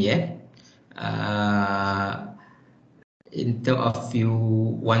quantification yet. In terms of you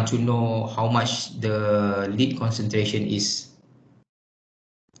want to know how much the lead concentration is.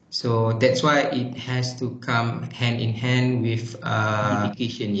 So that's why it has to come hand in hand with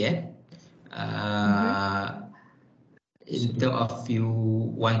quantification yet. In terms of you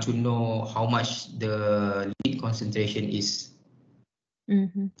want to know how much the lead concentration is.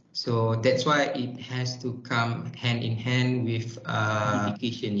 So that's why it has to come hand in hand with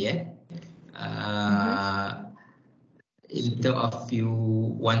quantification yet. In terms of you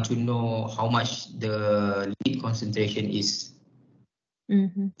want to know how much the lead concentration is.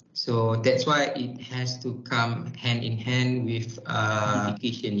 So that's why it has to come hand in hand with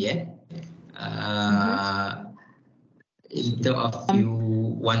quantification yet. In terms of you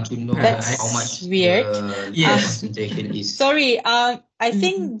want to know how much weird. the lead concentration is. Sorry, I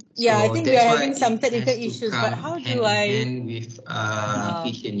think I think we are having some technical issues, but how do I hand with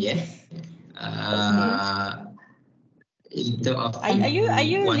quantification yet. In terms of are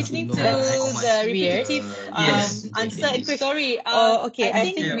you listening to the repetitive answer? Sorry, okay,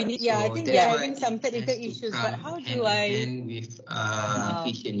 I think we need I think we are having some technical issues, but how do I with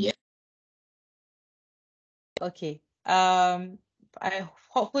quantification yet. Okay. I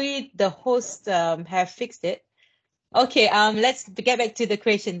hopefully the host have fixed it. Okay. Let's get back to the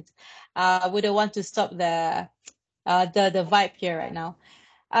questions. We don't want to stop the vibe here right now.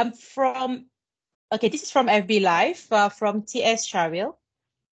 This is from FB Live from TS Sharil.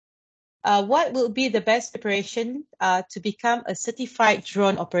 What will be the best preparation to become a certified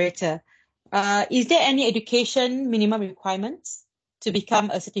drone operator? Is there any education minimum requirements to become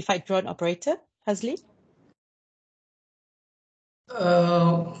a certified drone operator, Hazli?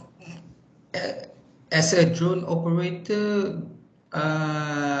 As a drone operator,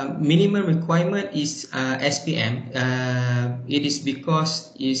 minimum requirement is SPM. It is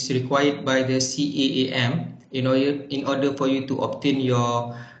because it's required by the CAAM in order for you to obtain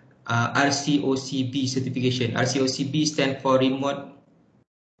your RCOCB certification. RCOCB stands for Remote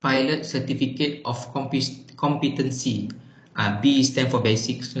Pilot Certificate of Competency. B stands for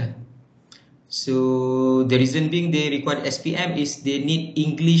basics. So the reason being they require SPM is they need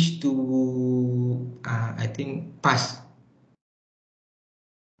English to I think pass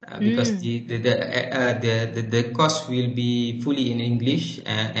because the course will be fully in English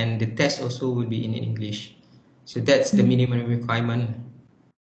and the test also will be in English. So that's the minimum requirement.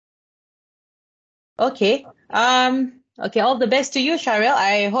 Okay. Okay. All the best to you, Sharil.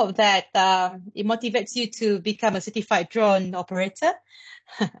 I hope that it motivates you to become a certified drone operator.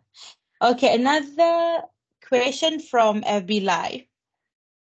 Okay. Another question from FB Live.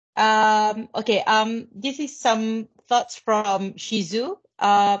 Okay. This is some thoughts from Shizu.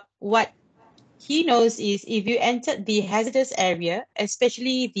 What he knows is if you entered the hazardous area,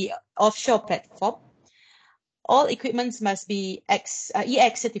 especially the offshore platform, all equipments must be EX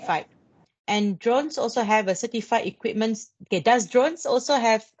certified. And drones also have a certified equipment. Okay, does drones also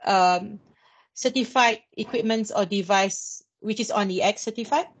have certified equipment or device which is on EX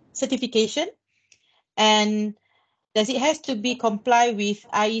certification, and does it has to be comply with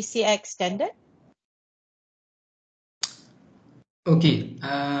IECX standard? Okay,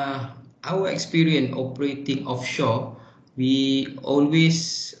 our experience operating offshore, we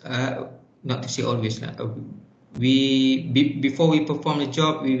always, not to say always, before we perform the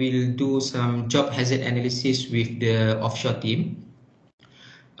job, we will do some job hazard analysis with the offshore team.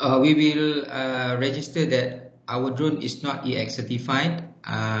 We will register that our drone is not EX certified,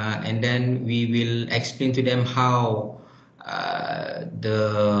 and then we will explain to them how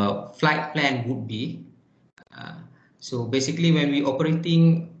the flight plan would be. So basically, when we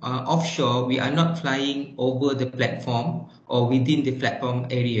operating offshore, we are not flying over the platform or within the platform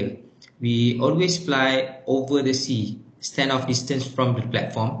area. We always fly over the sea, standoff distance from the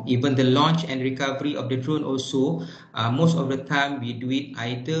platform. Even the launch and recovery of the drone also, most of the time we do it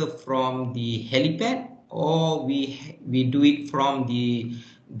either from the helipad or we do it from the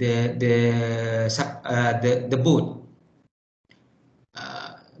boat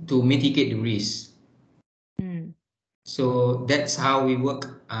to mitigate the risk. So that's how we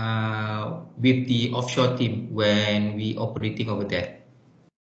work with the offshore team when we operating over there.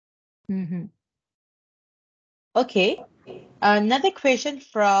 Okay. Another question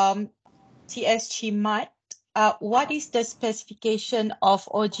from TS Chimat. What is the specification of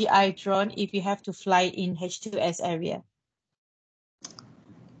OGI drone if you have to fly in H2S area?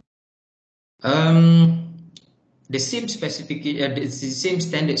 The same specification, the same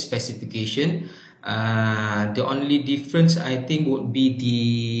standard specification. The only difference I think would be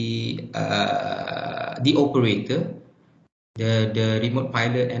the operator, the remote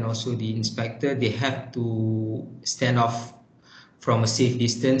pilot, and also the inspector. They have to stand off from a safe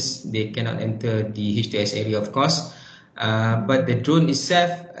distance. They cannot enter the H2S area, of course. But the drone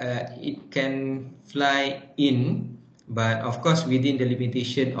itself, it can fly in, but of course within the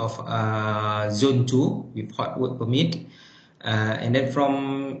limitation of zone 2 with hot work permit. And then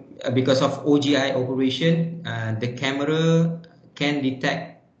because of OGI operation, the camera can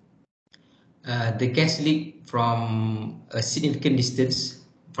detect the gas leak from a significant distance,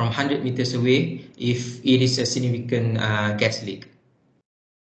 from 100 meters away, if it is a significant gas leak.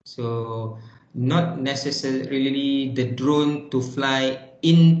 So not necessarily the drone to fly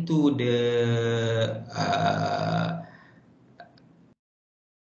into the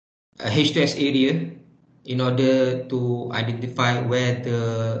H2S area in order to identify where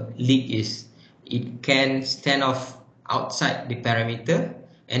the leak is. It can stand off outside the parameter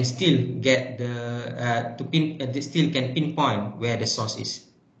and still get still can pinpoint where the source is.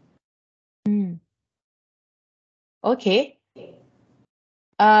 Okay.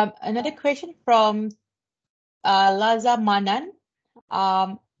 Another question from Laza Manan.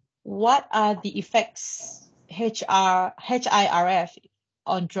 What are the effects HIRF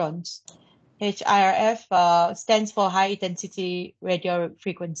on drones? HIRF stands for high intensity radio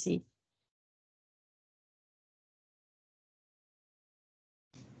frequency.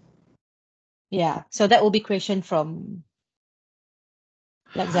 Yeah, so that will be question from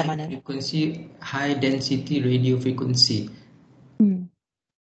Laza Manan. High density radio frequency.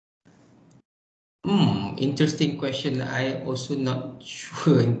 Interesting question. I also not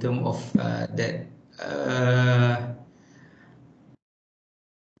sure in terms of that.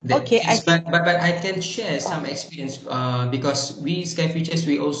 Okay, but I can share some experience because we Skyfishes,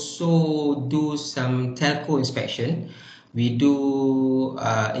 we also do some telco inspection. We do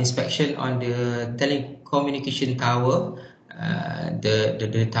inspection on the telecommunication tower,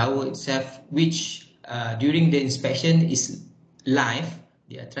 the tower itself, which during the inspection is live.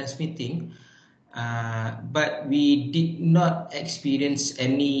 They are transmitting. But we did not experience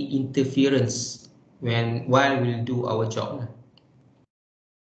any interference while we do our job.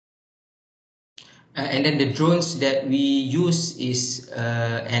 And then the drones that we use is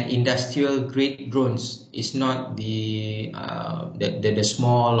an industrial grade drones. It's not the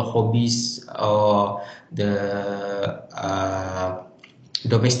small hobbies or the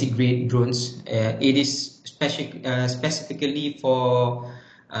domestic grade drones. It is specifically for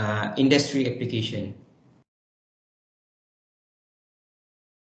industry application.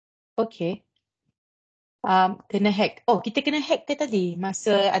 Okay. Kena hack. Oh, kita kena hack ke tadi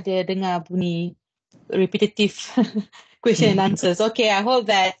masa ada dengar bunyi repetitive question and answers. Okay, I hope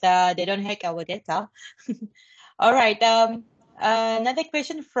that they don't hack our data. All right. Another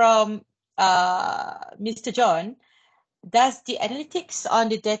question from Mr. John. Does the analytics on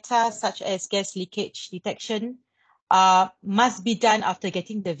the data, such as gas leakage detection, must be done after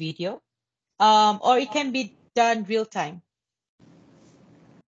getting the video, or it can be done real time?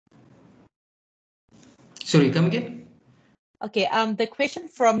 Sorry, come again? Okay. The question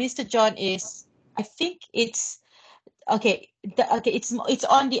from Mr. John is, I think it's okay. It's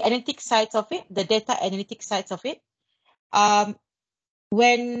on the analytic sides of it, the data analytic sides of it. Can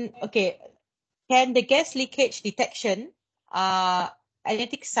the gas leakage detection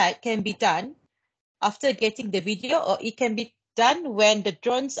analytic side can be done after getting the video, or it can be done when the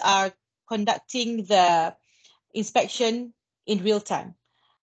drones are conducting the inspection in real time?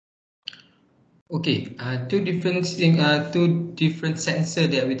 Okay, two different sensor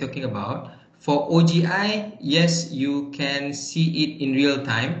that we're talking about. For OGI, yes, you can see it in real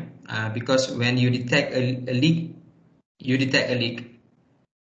time because when you detect a leak,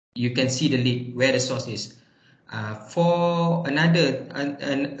 you can see the leak where the source is. For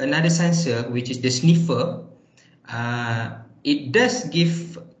another sensor, which is the Sniffer, it does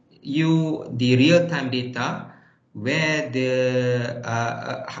give you the real time data where the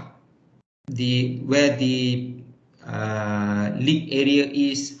leak area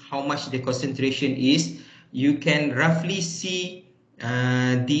is, how much the concentration is. You can roughly see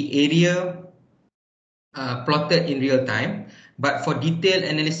the area plotted in real time, but for detailed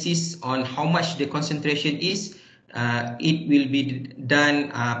analysis on how much the concentration is, it will be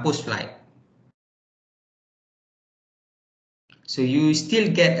done post-flight. So you still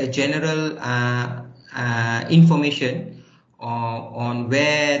get a general information on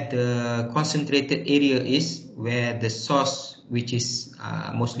where the concentrated area is, where the source, which is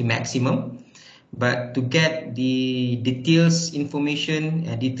mostly maximum. But to get the details information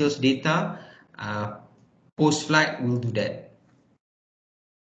and details data, post-flight will do that.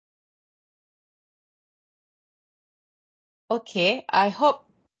 Okay, I hope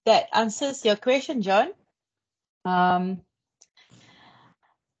that answers your question, John.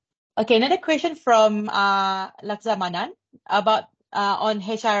 Okay, another question from Lakshmanan about on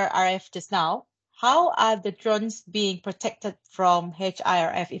HIRF just now. How are the drones being protected from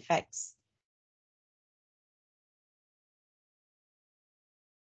HIRF effects?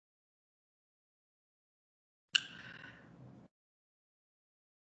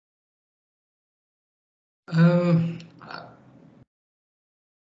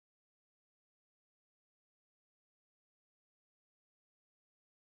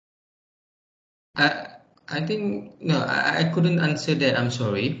 I think no, I couldn't answer that. I'm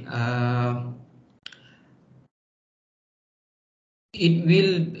sorry. It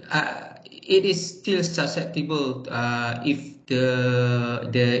is still susceptible if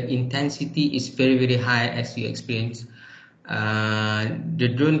the intensity is very high, as you experienced.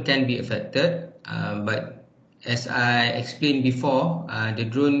 The drone can be affected, but as I explained before, the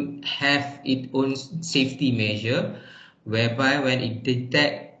drone have its own safety measure, whereby when it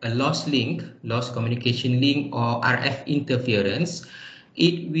detect a lost communication link, or RF interference,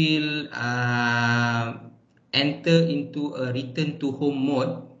 it will enter into a return to home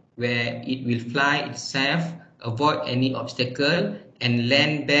mode, where it will fly itself, avoid any obstacle, and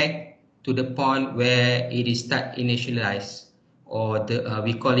land back to the point where it is start initialized, or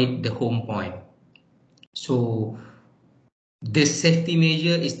we call it the home point. So the safety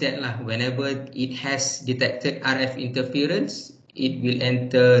measure is that whenever it has detected RF interference, it will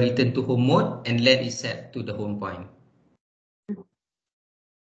enter return to home mode and land itself to the home point.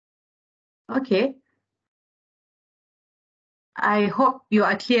 Okay. I hope you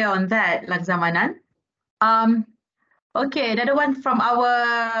are clear on that, Lakshmanan. Okay, another one from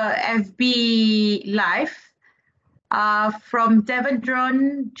our FB Live. From Devon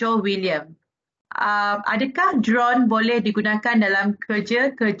Drone, Joe William. Adakah drone boleh digunakan dalam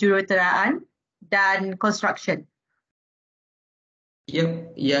kerja kejuruteraan dan construction?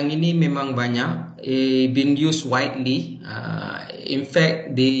 Yep, yang ini memang banyak been used widely. In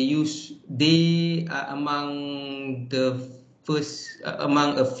fact, they are among the first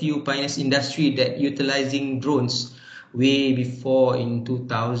among a few pioneers industry that utilizing drones way before in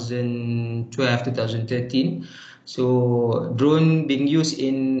 2012, 2013. So drone being used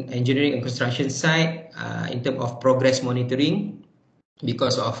in engineering and construction site in terms of progress monitoring,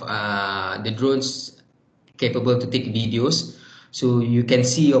 because of the drones capable to take videos. So you can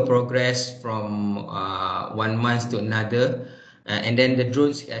see your progress from 1 month to another, and then the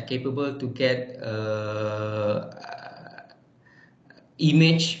drones are capable to get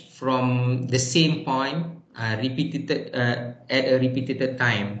image from the same point repeated at a repeated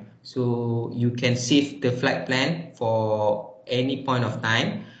time. So you can save the flight plan for any point of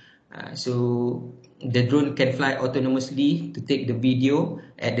time. So the drone can fly autonomously to take the video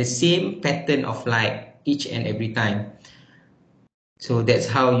at the same pattern of flight each and every time. So that's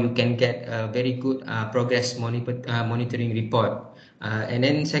how you can get a very good progress monitoring report. And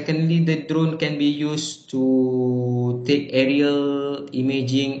then secondly, the drone can be used to take aerial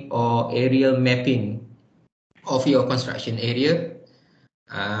imaging or aerial mapping of your construction area.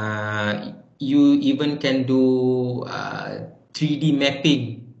 You even can do 3D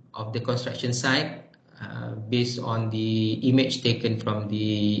mapping of the construction site based on the image taken from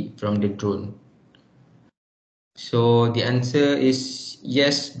the drone. So the answer is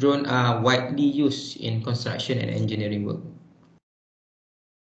yes, drones are widely used in construction and engineering work.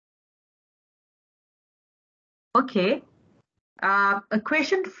 Okay. A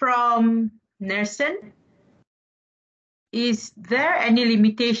question from Nelson. Is there any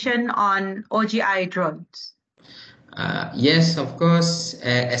limitation on OGI drones? Yes, of course,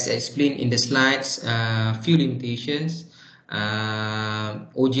 as explained in the slides, few limitations.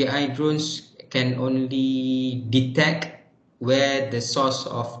 OGI drones can only detect where the source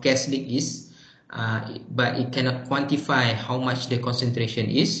of gas leak is, but it cannot quantify how much the concentration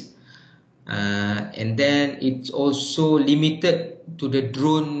is. And then it's also limited to the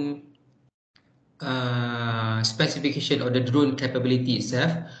drone specification or the drone capability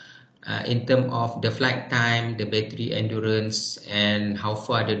itself, in terms of the flight time, the battery endurance, and how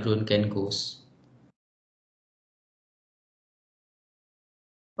far the drone can go.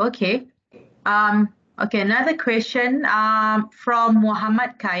 Okay. Okay, another question from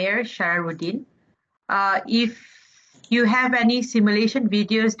Muhammad Khair Shararuddin. If you have any simulation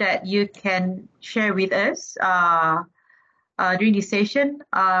videos that you can share with us during this session,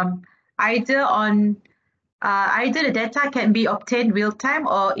 either the data can be obtained real time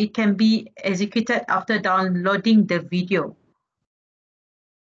or it can be executed after downloading the video.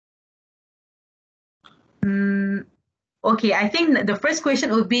 Okay, I think the first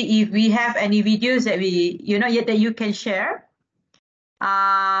question would be if we have any videos that that you can share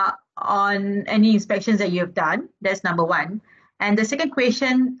on any inspections that you have done. That's number one. And the second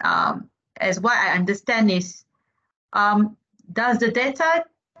question, as what I understand, is does the data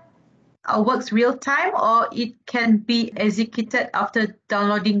works real time or it can be executed after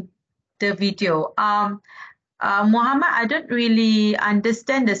downloading the video? Muhammad, I don't really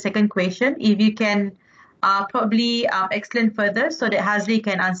understand the second question. If you can probably explain further so that Hazli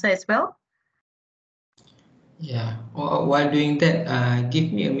can answer as well. Yeah, while doing that,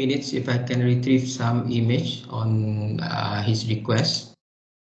 give me a minute if I can retrieve some image on his request.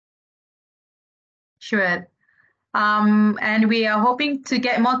 Sure. And we are hoping to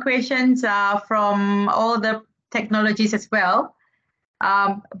get more questions from all the technologies as well.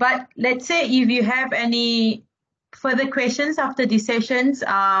 But let's say if you have any further questions after these sessions,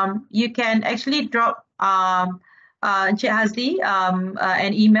 you can actually drop Encik Hazli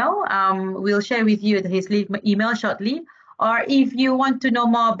an email. We'll share with you his email shortly. Or if you want to know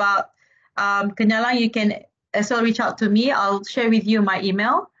more about Kenyalang, you can also reach out to me. I'll share with you my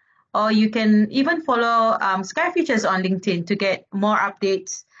email. Or you can even follow Sky Futures on LinkedIn to get more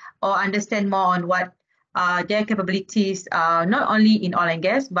updates or understand more on what their capabilities, not only in oil and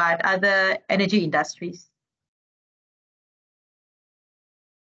gas, but other energy industries.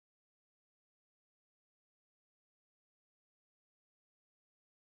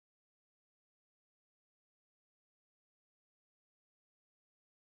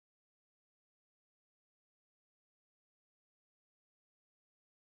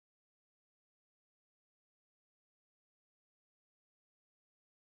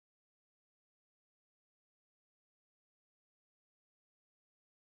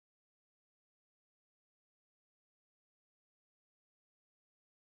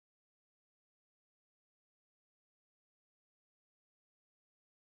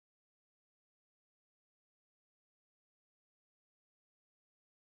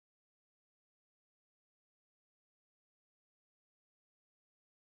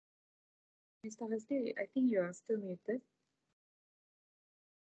 Mr. Hasdi, I think you are still muted.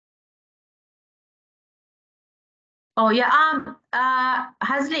 Oh yeah,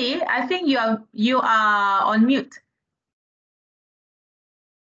 Hazli, I think you are on mute.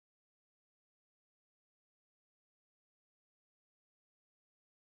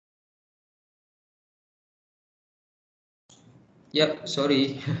 Yep,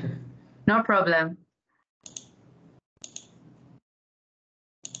 sorry. No problem.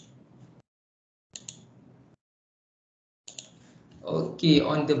 Okay,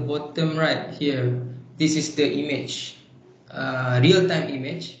 on the bottom right here, this is the image, real-time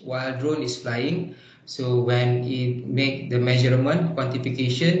image while drone is flying. So when it make the measurement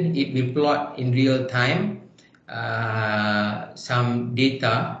quantification, it will plot in real time some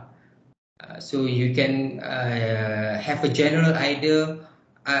data, so you can have a general idea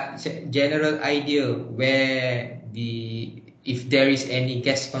where the if there is any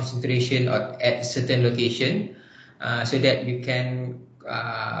gas concentration at a certain location, so that you can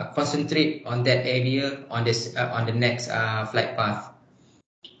concentrate on that area on the next flight path.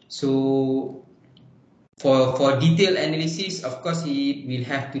 So for detailed analysis, of course, he will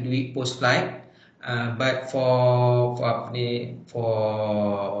have to do it post-flight. But for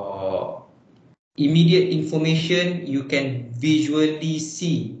immediate information, you can visually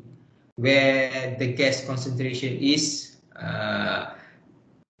see where the gas concentration is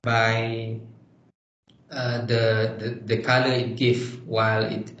by the color it gives while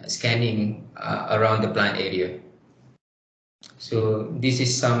it scanning around the plant area. So this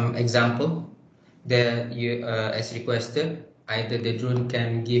is some example that you, as requested, either the drone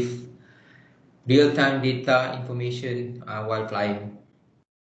can give real-time data information while flying.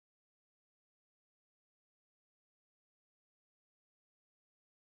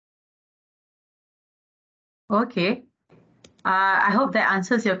 Okay. I hope that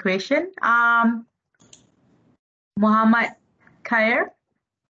answers your question. Muhammad Khair.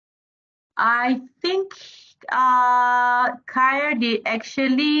 I think Khair did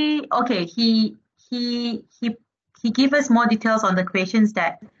actually he gave us more details on the questions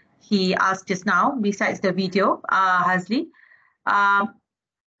that he asked just now besides the video, Hazli.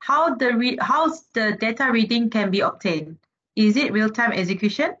 How's the data reading can be obtained? Is it real-time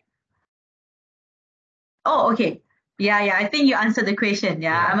execution? Oh, okay. Yeah, I think you answered the question.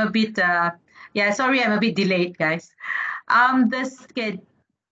 Yeah. I'm a bit sorry, I'm a bit delayed, guys. The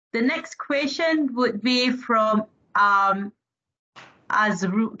next question would be from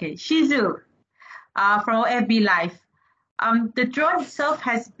Shizu from FB Live. The drone itself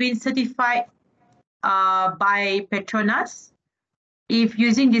has been certified by Petronas. If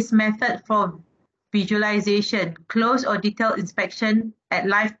using this method for visualization, close or detailed inspection at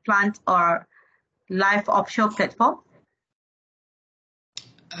live plant or live offshore platform?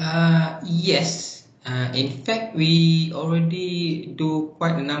 Yes. In fact, we already do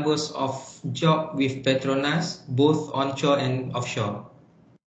quite a numbers of job with Petronas, both onshore and offshore.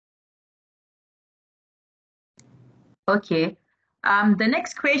 Okay. The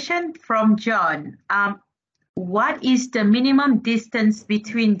next question from John. What is the minimum distance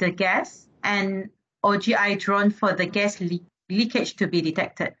between the gas and OGI drone for the gas leakage to be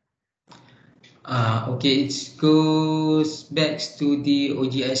detected? Okay, it goes back to the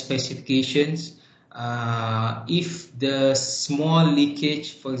OGI specifications. If the small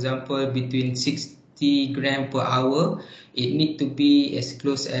leakage, for example, between 60 gram per hour, it need to be as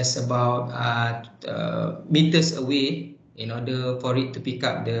close as about meters away in order for it to pick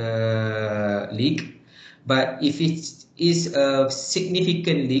up the leak. But if it is a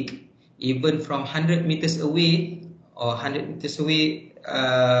significant leak, even from 100 meters away or 100 meters away,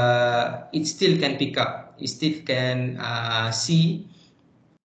 it still can pick up. It still can see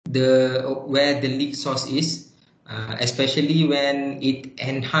where the leak source is, especially when it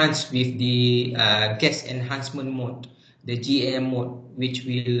enhanced with the gas enhancement mode, the GAM mode, which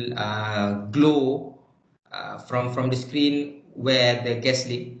will glow from the screen where the gas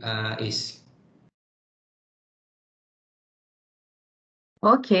leak is.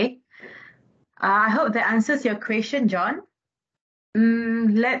 Okay. I hope that answers your question, John.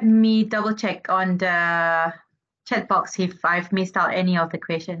 Let me double check on the chat box if I've missed out any of the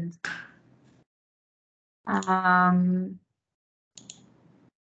questions.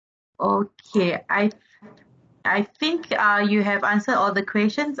 Okay, I think you have answered all the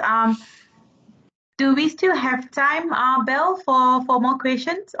questions. Do we still have time, Belle, for more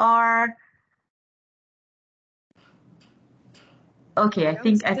questions or? Okay, I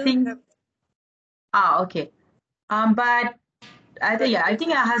think. Okay. But I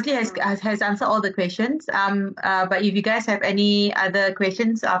think Hazli has answered all the questions. But if you guys have any other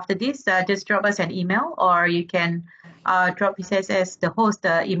questions after this, just drop us an email, or you can drop PCSS, the host,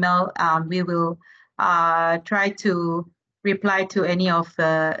 email. We will try to reply to any of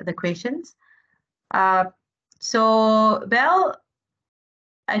the questions. So, Belle,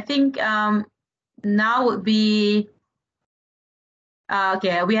 I think now would be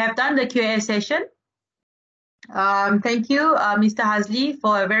okay. We have done the Q&A session. Thank you, Mr. Hazli,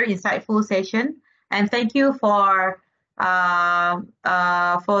 for a very insightful session, and thank you for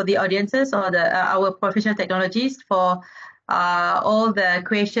the audiences or our professional technologists for all the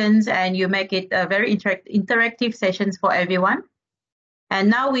questions, and you make it a very interactive sessions for everyone. And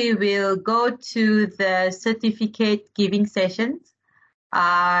now we will go to the certificate giving sessions.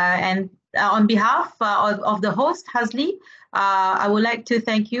 And on behalf of the host, Hazli, I would like to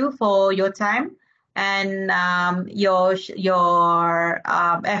thank you for your time and your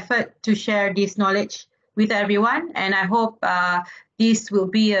effort to share this knowledge with everyone, and I hope this will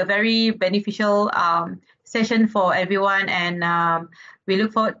be a very beneficial session for everyone, and we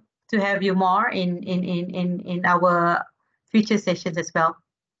look forward to have you more in our future sessions as well.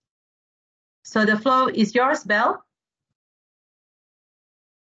 So the floor is yours, Belle.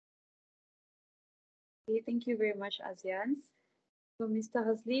 Okay, thank you very much, Azyan. So, Mr.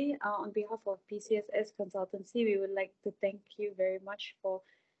 Hasli, on behalf of PCSS Consultancy, we would like to thank you very much for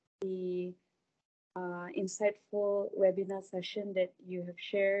the insightful webinar session that you have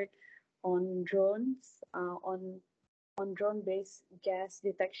shared on drones, on drone-based gas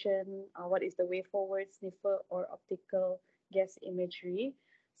detection, what is the way forward, sniffer or optical gas imagery.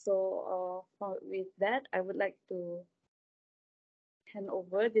 So with that, I would like to hand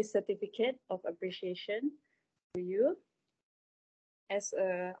over this certificate of appreciation to you as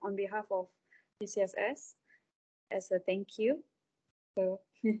on behalf of PCSS as a thank you. So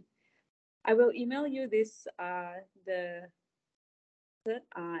I will email you this at the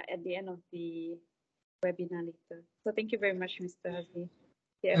end of the webinar later. So thank you very much, Mr. Hasli.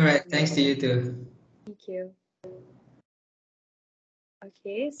 All right, thanks to you too. Thank you.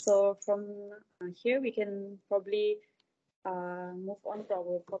 Okay, so from here we can probably move on to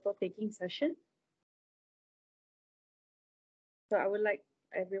our photo taking session. So I would like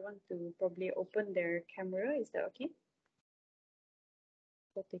everyone to probably open their camera. Is that okay?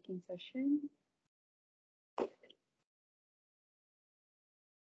 Photo taking session.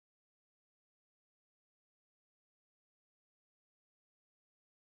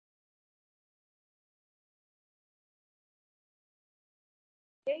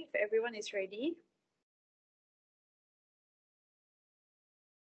 Okay, if everyone is ready.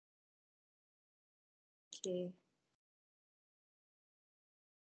 Okay.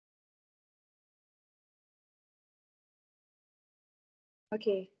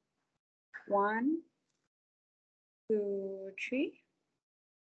 Okay. 1, 2, 3.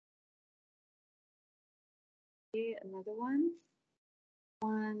 Okay, another one.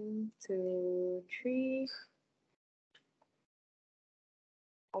 1, 2, 3.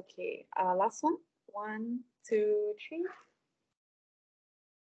 Okay, last one. 1, 2, 3.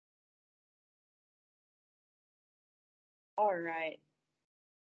 All right.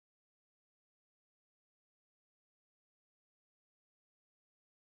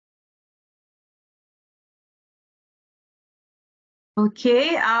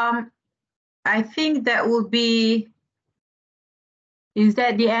 Okay, I think that will be, is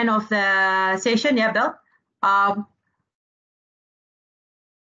that the end of the session? Yeah, Belle?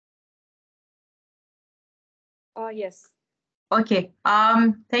 Yes. Okay.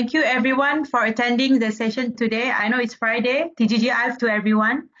 Thank you everyone for attending the session today. I know it's Friday. TGGIF to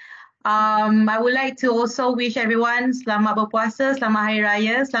everyone. I would like to also wish everyone selamat berpuasa, selamat hari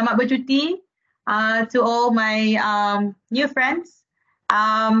raya, selamat bercuti. To all my new friends.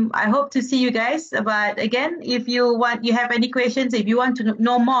 I hope to see you guys. But again, if you have any questions, if you want to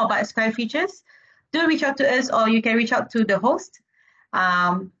know more about Sky Features, do reach out to us, or you can reach out to the host.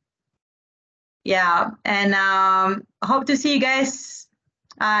 Yeah, and hope to see you guys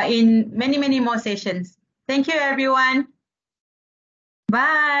in many more sessions. Thank you, everyone.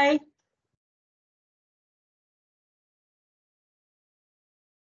 Bye.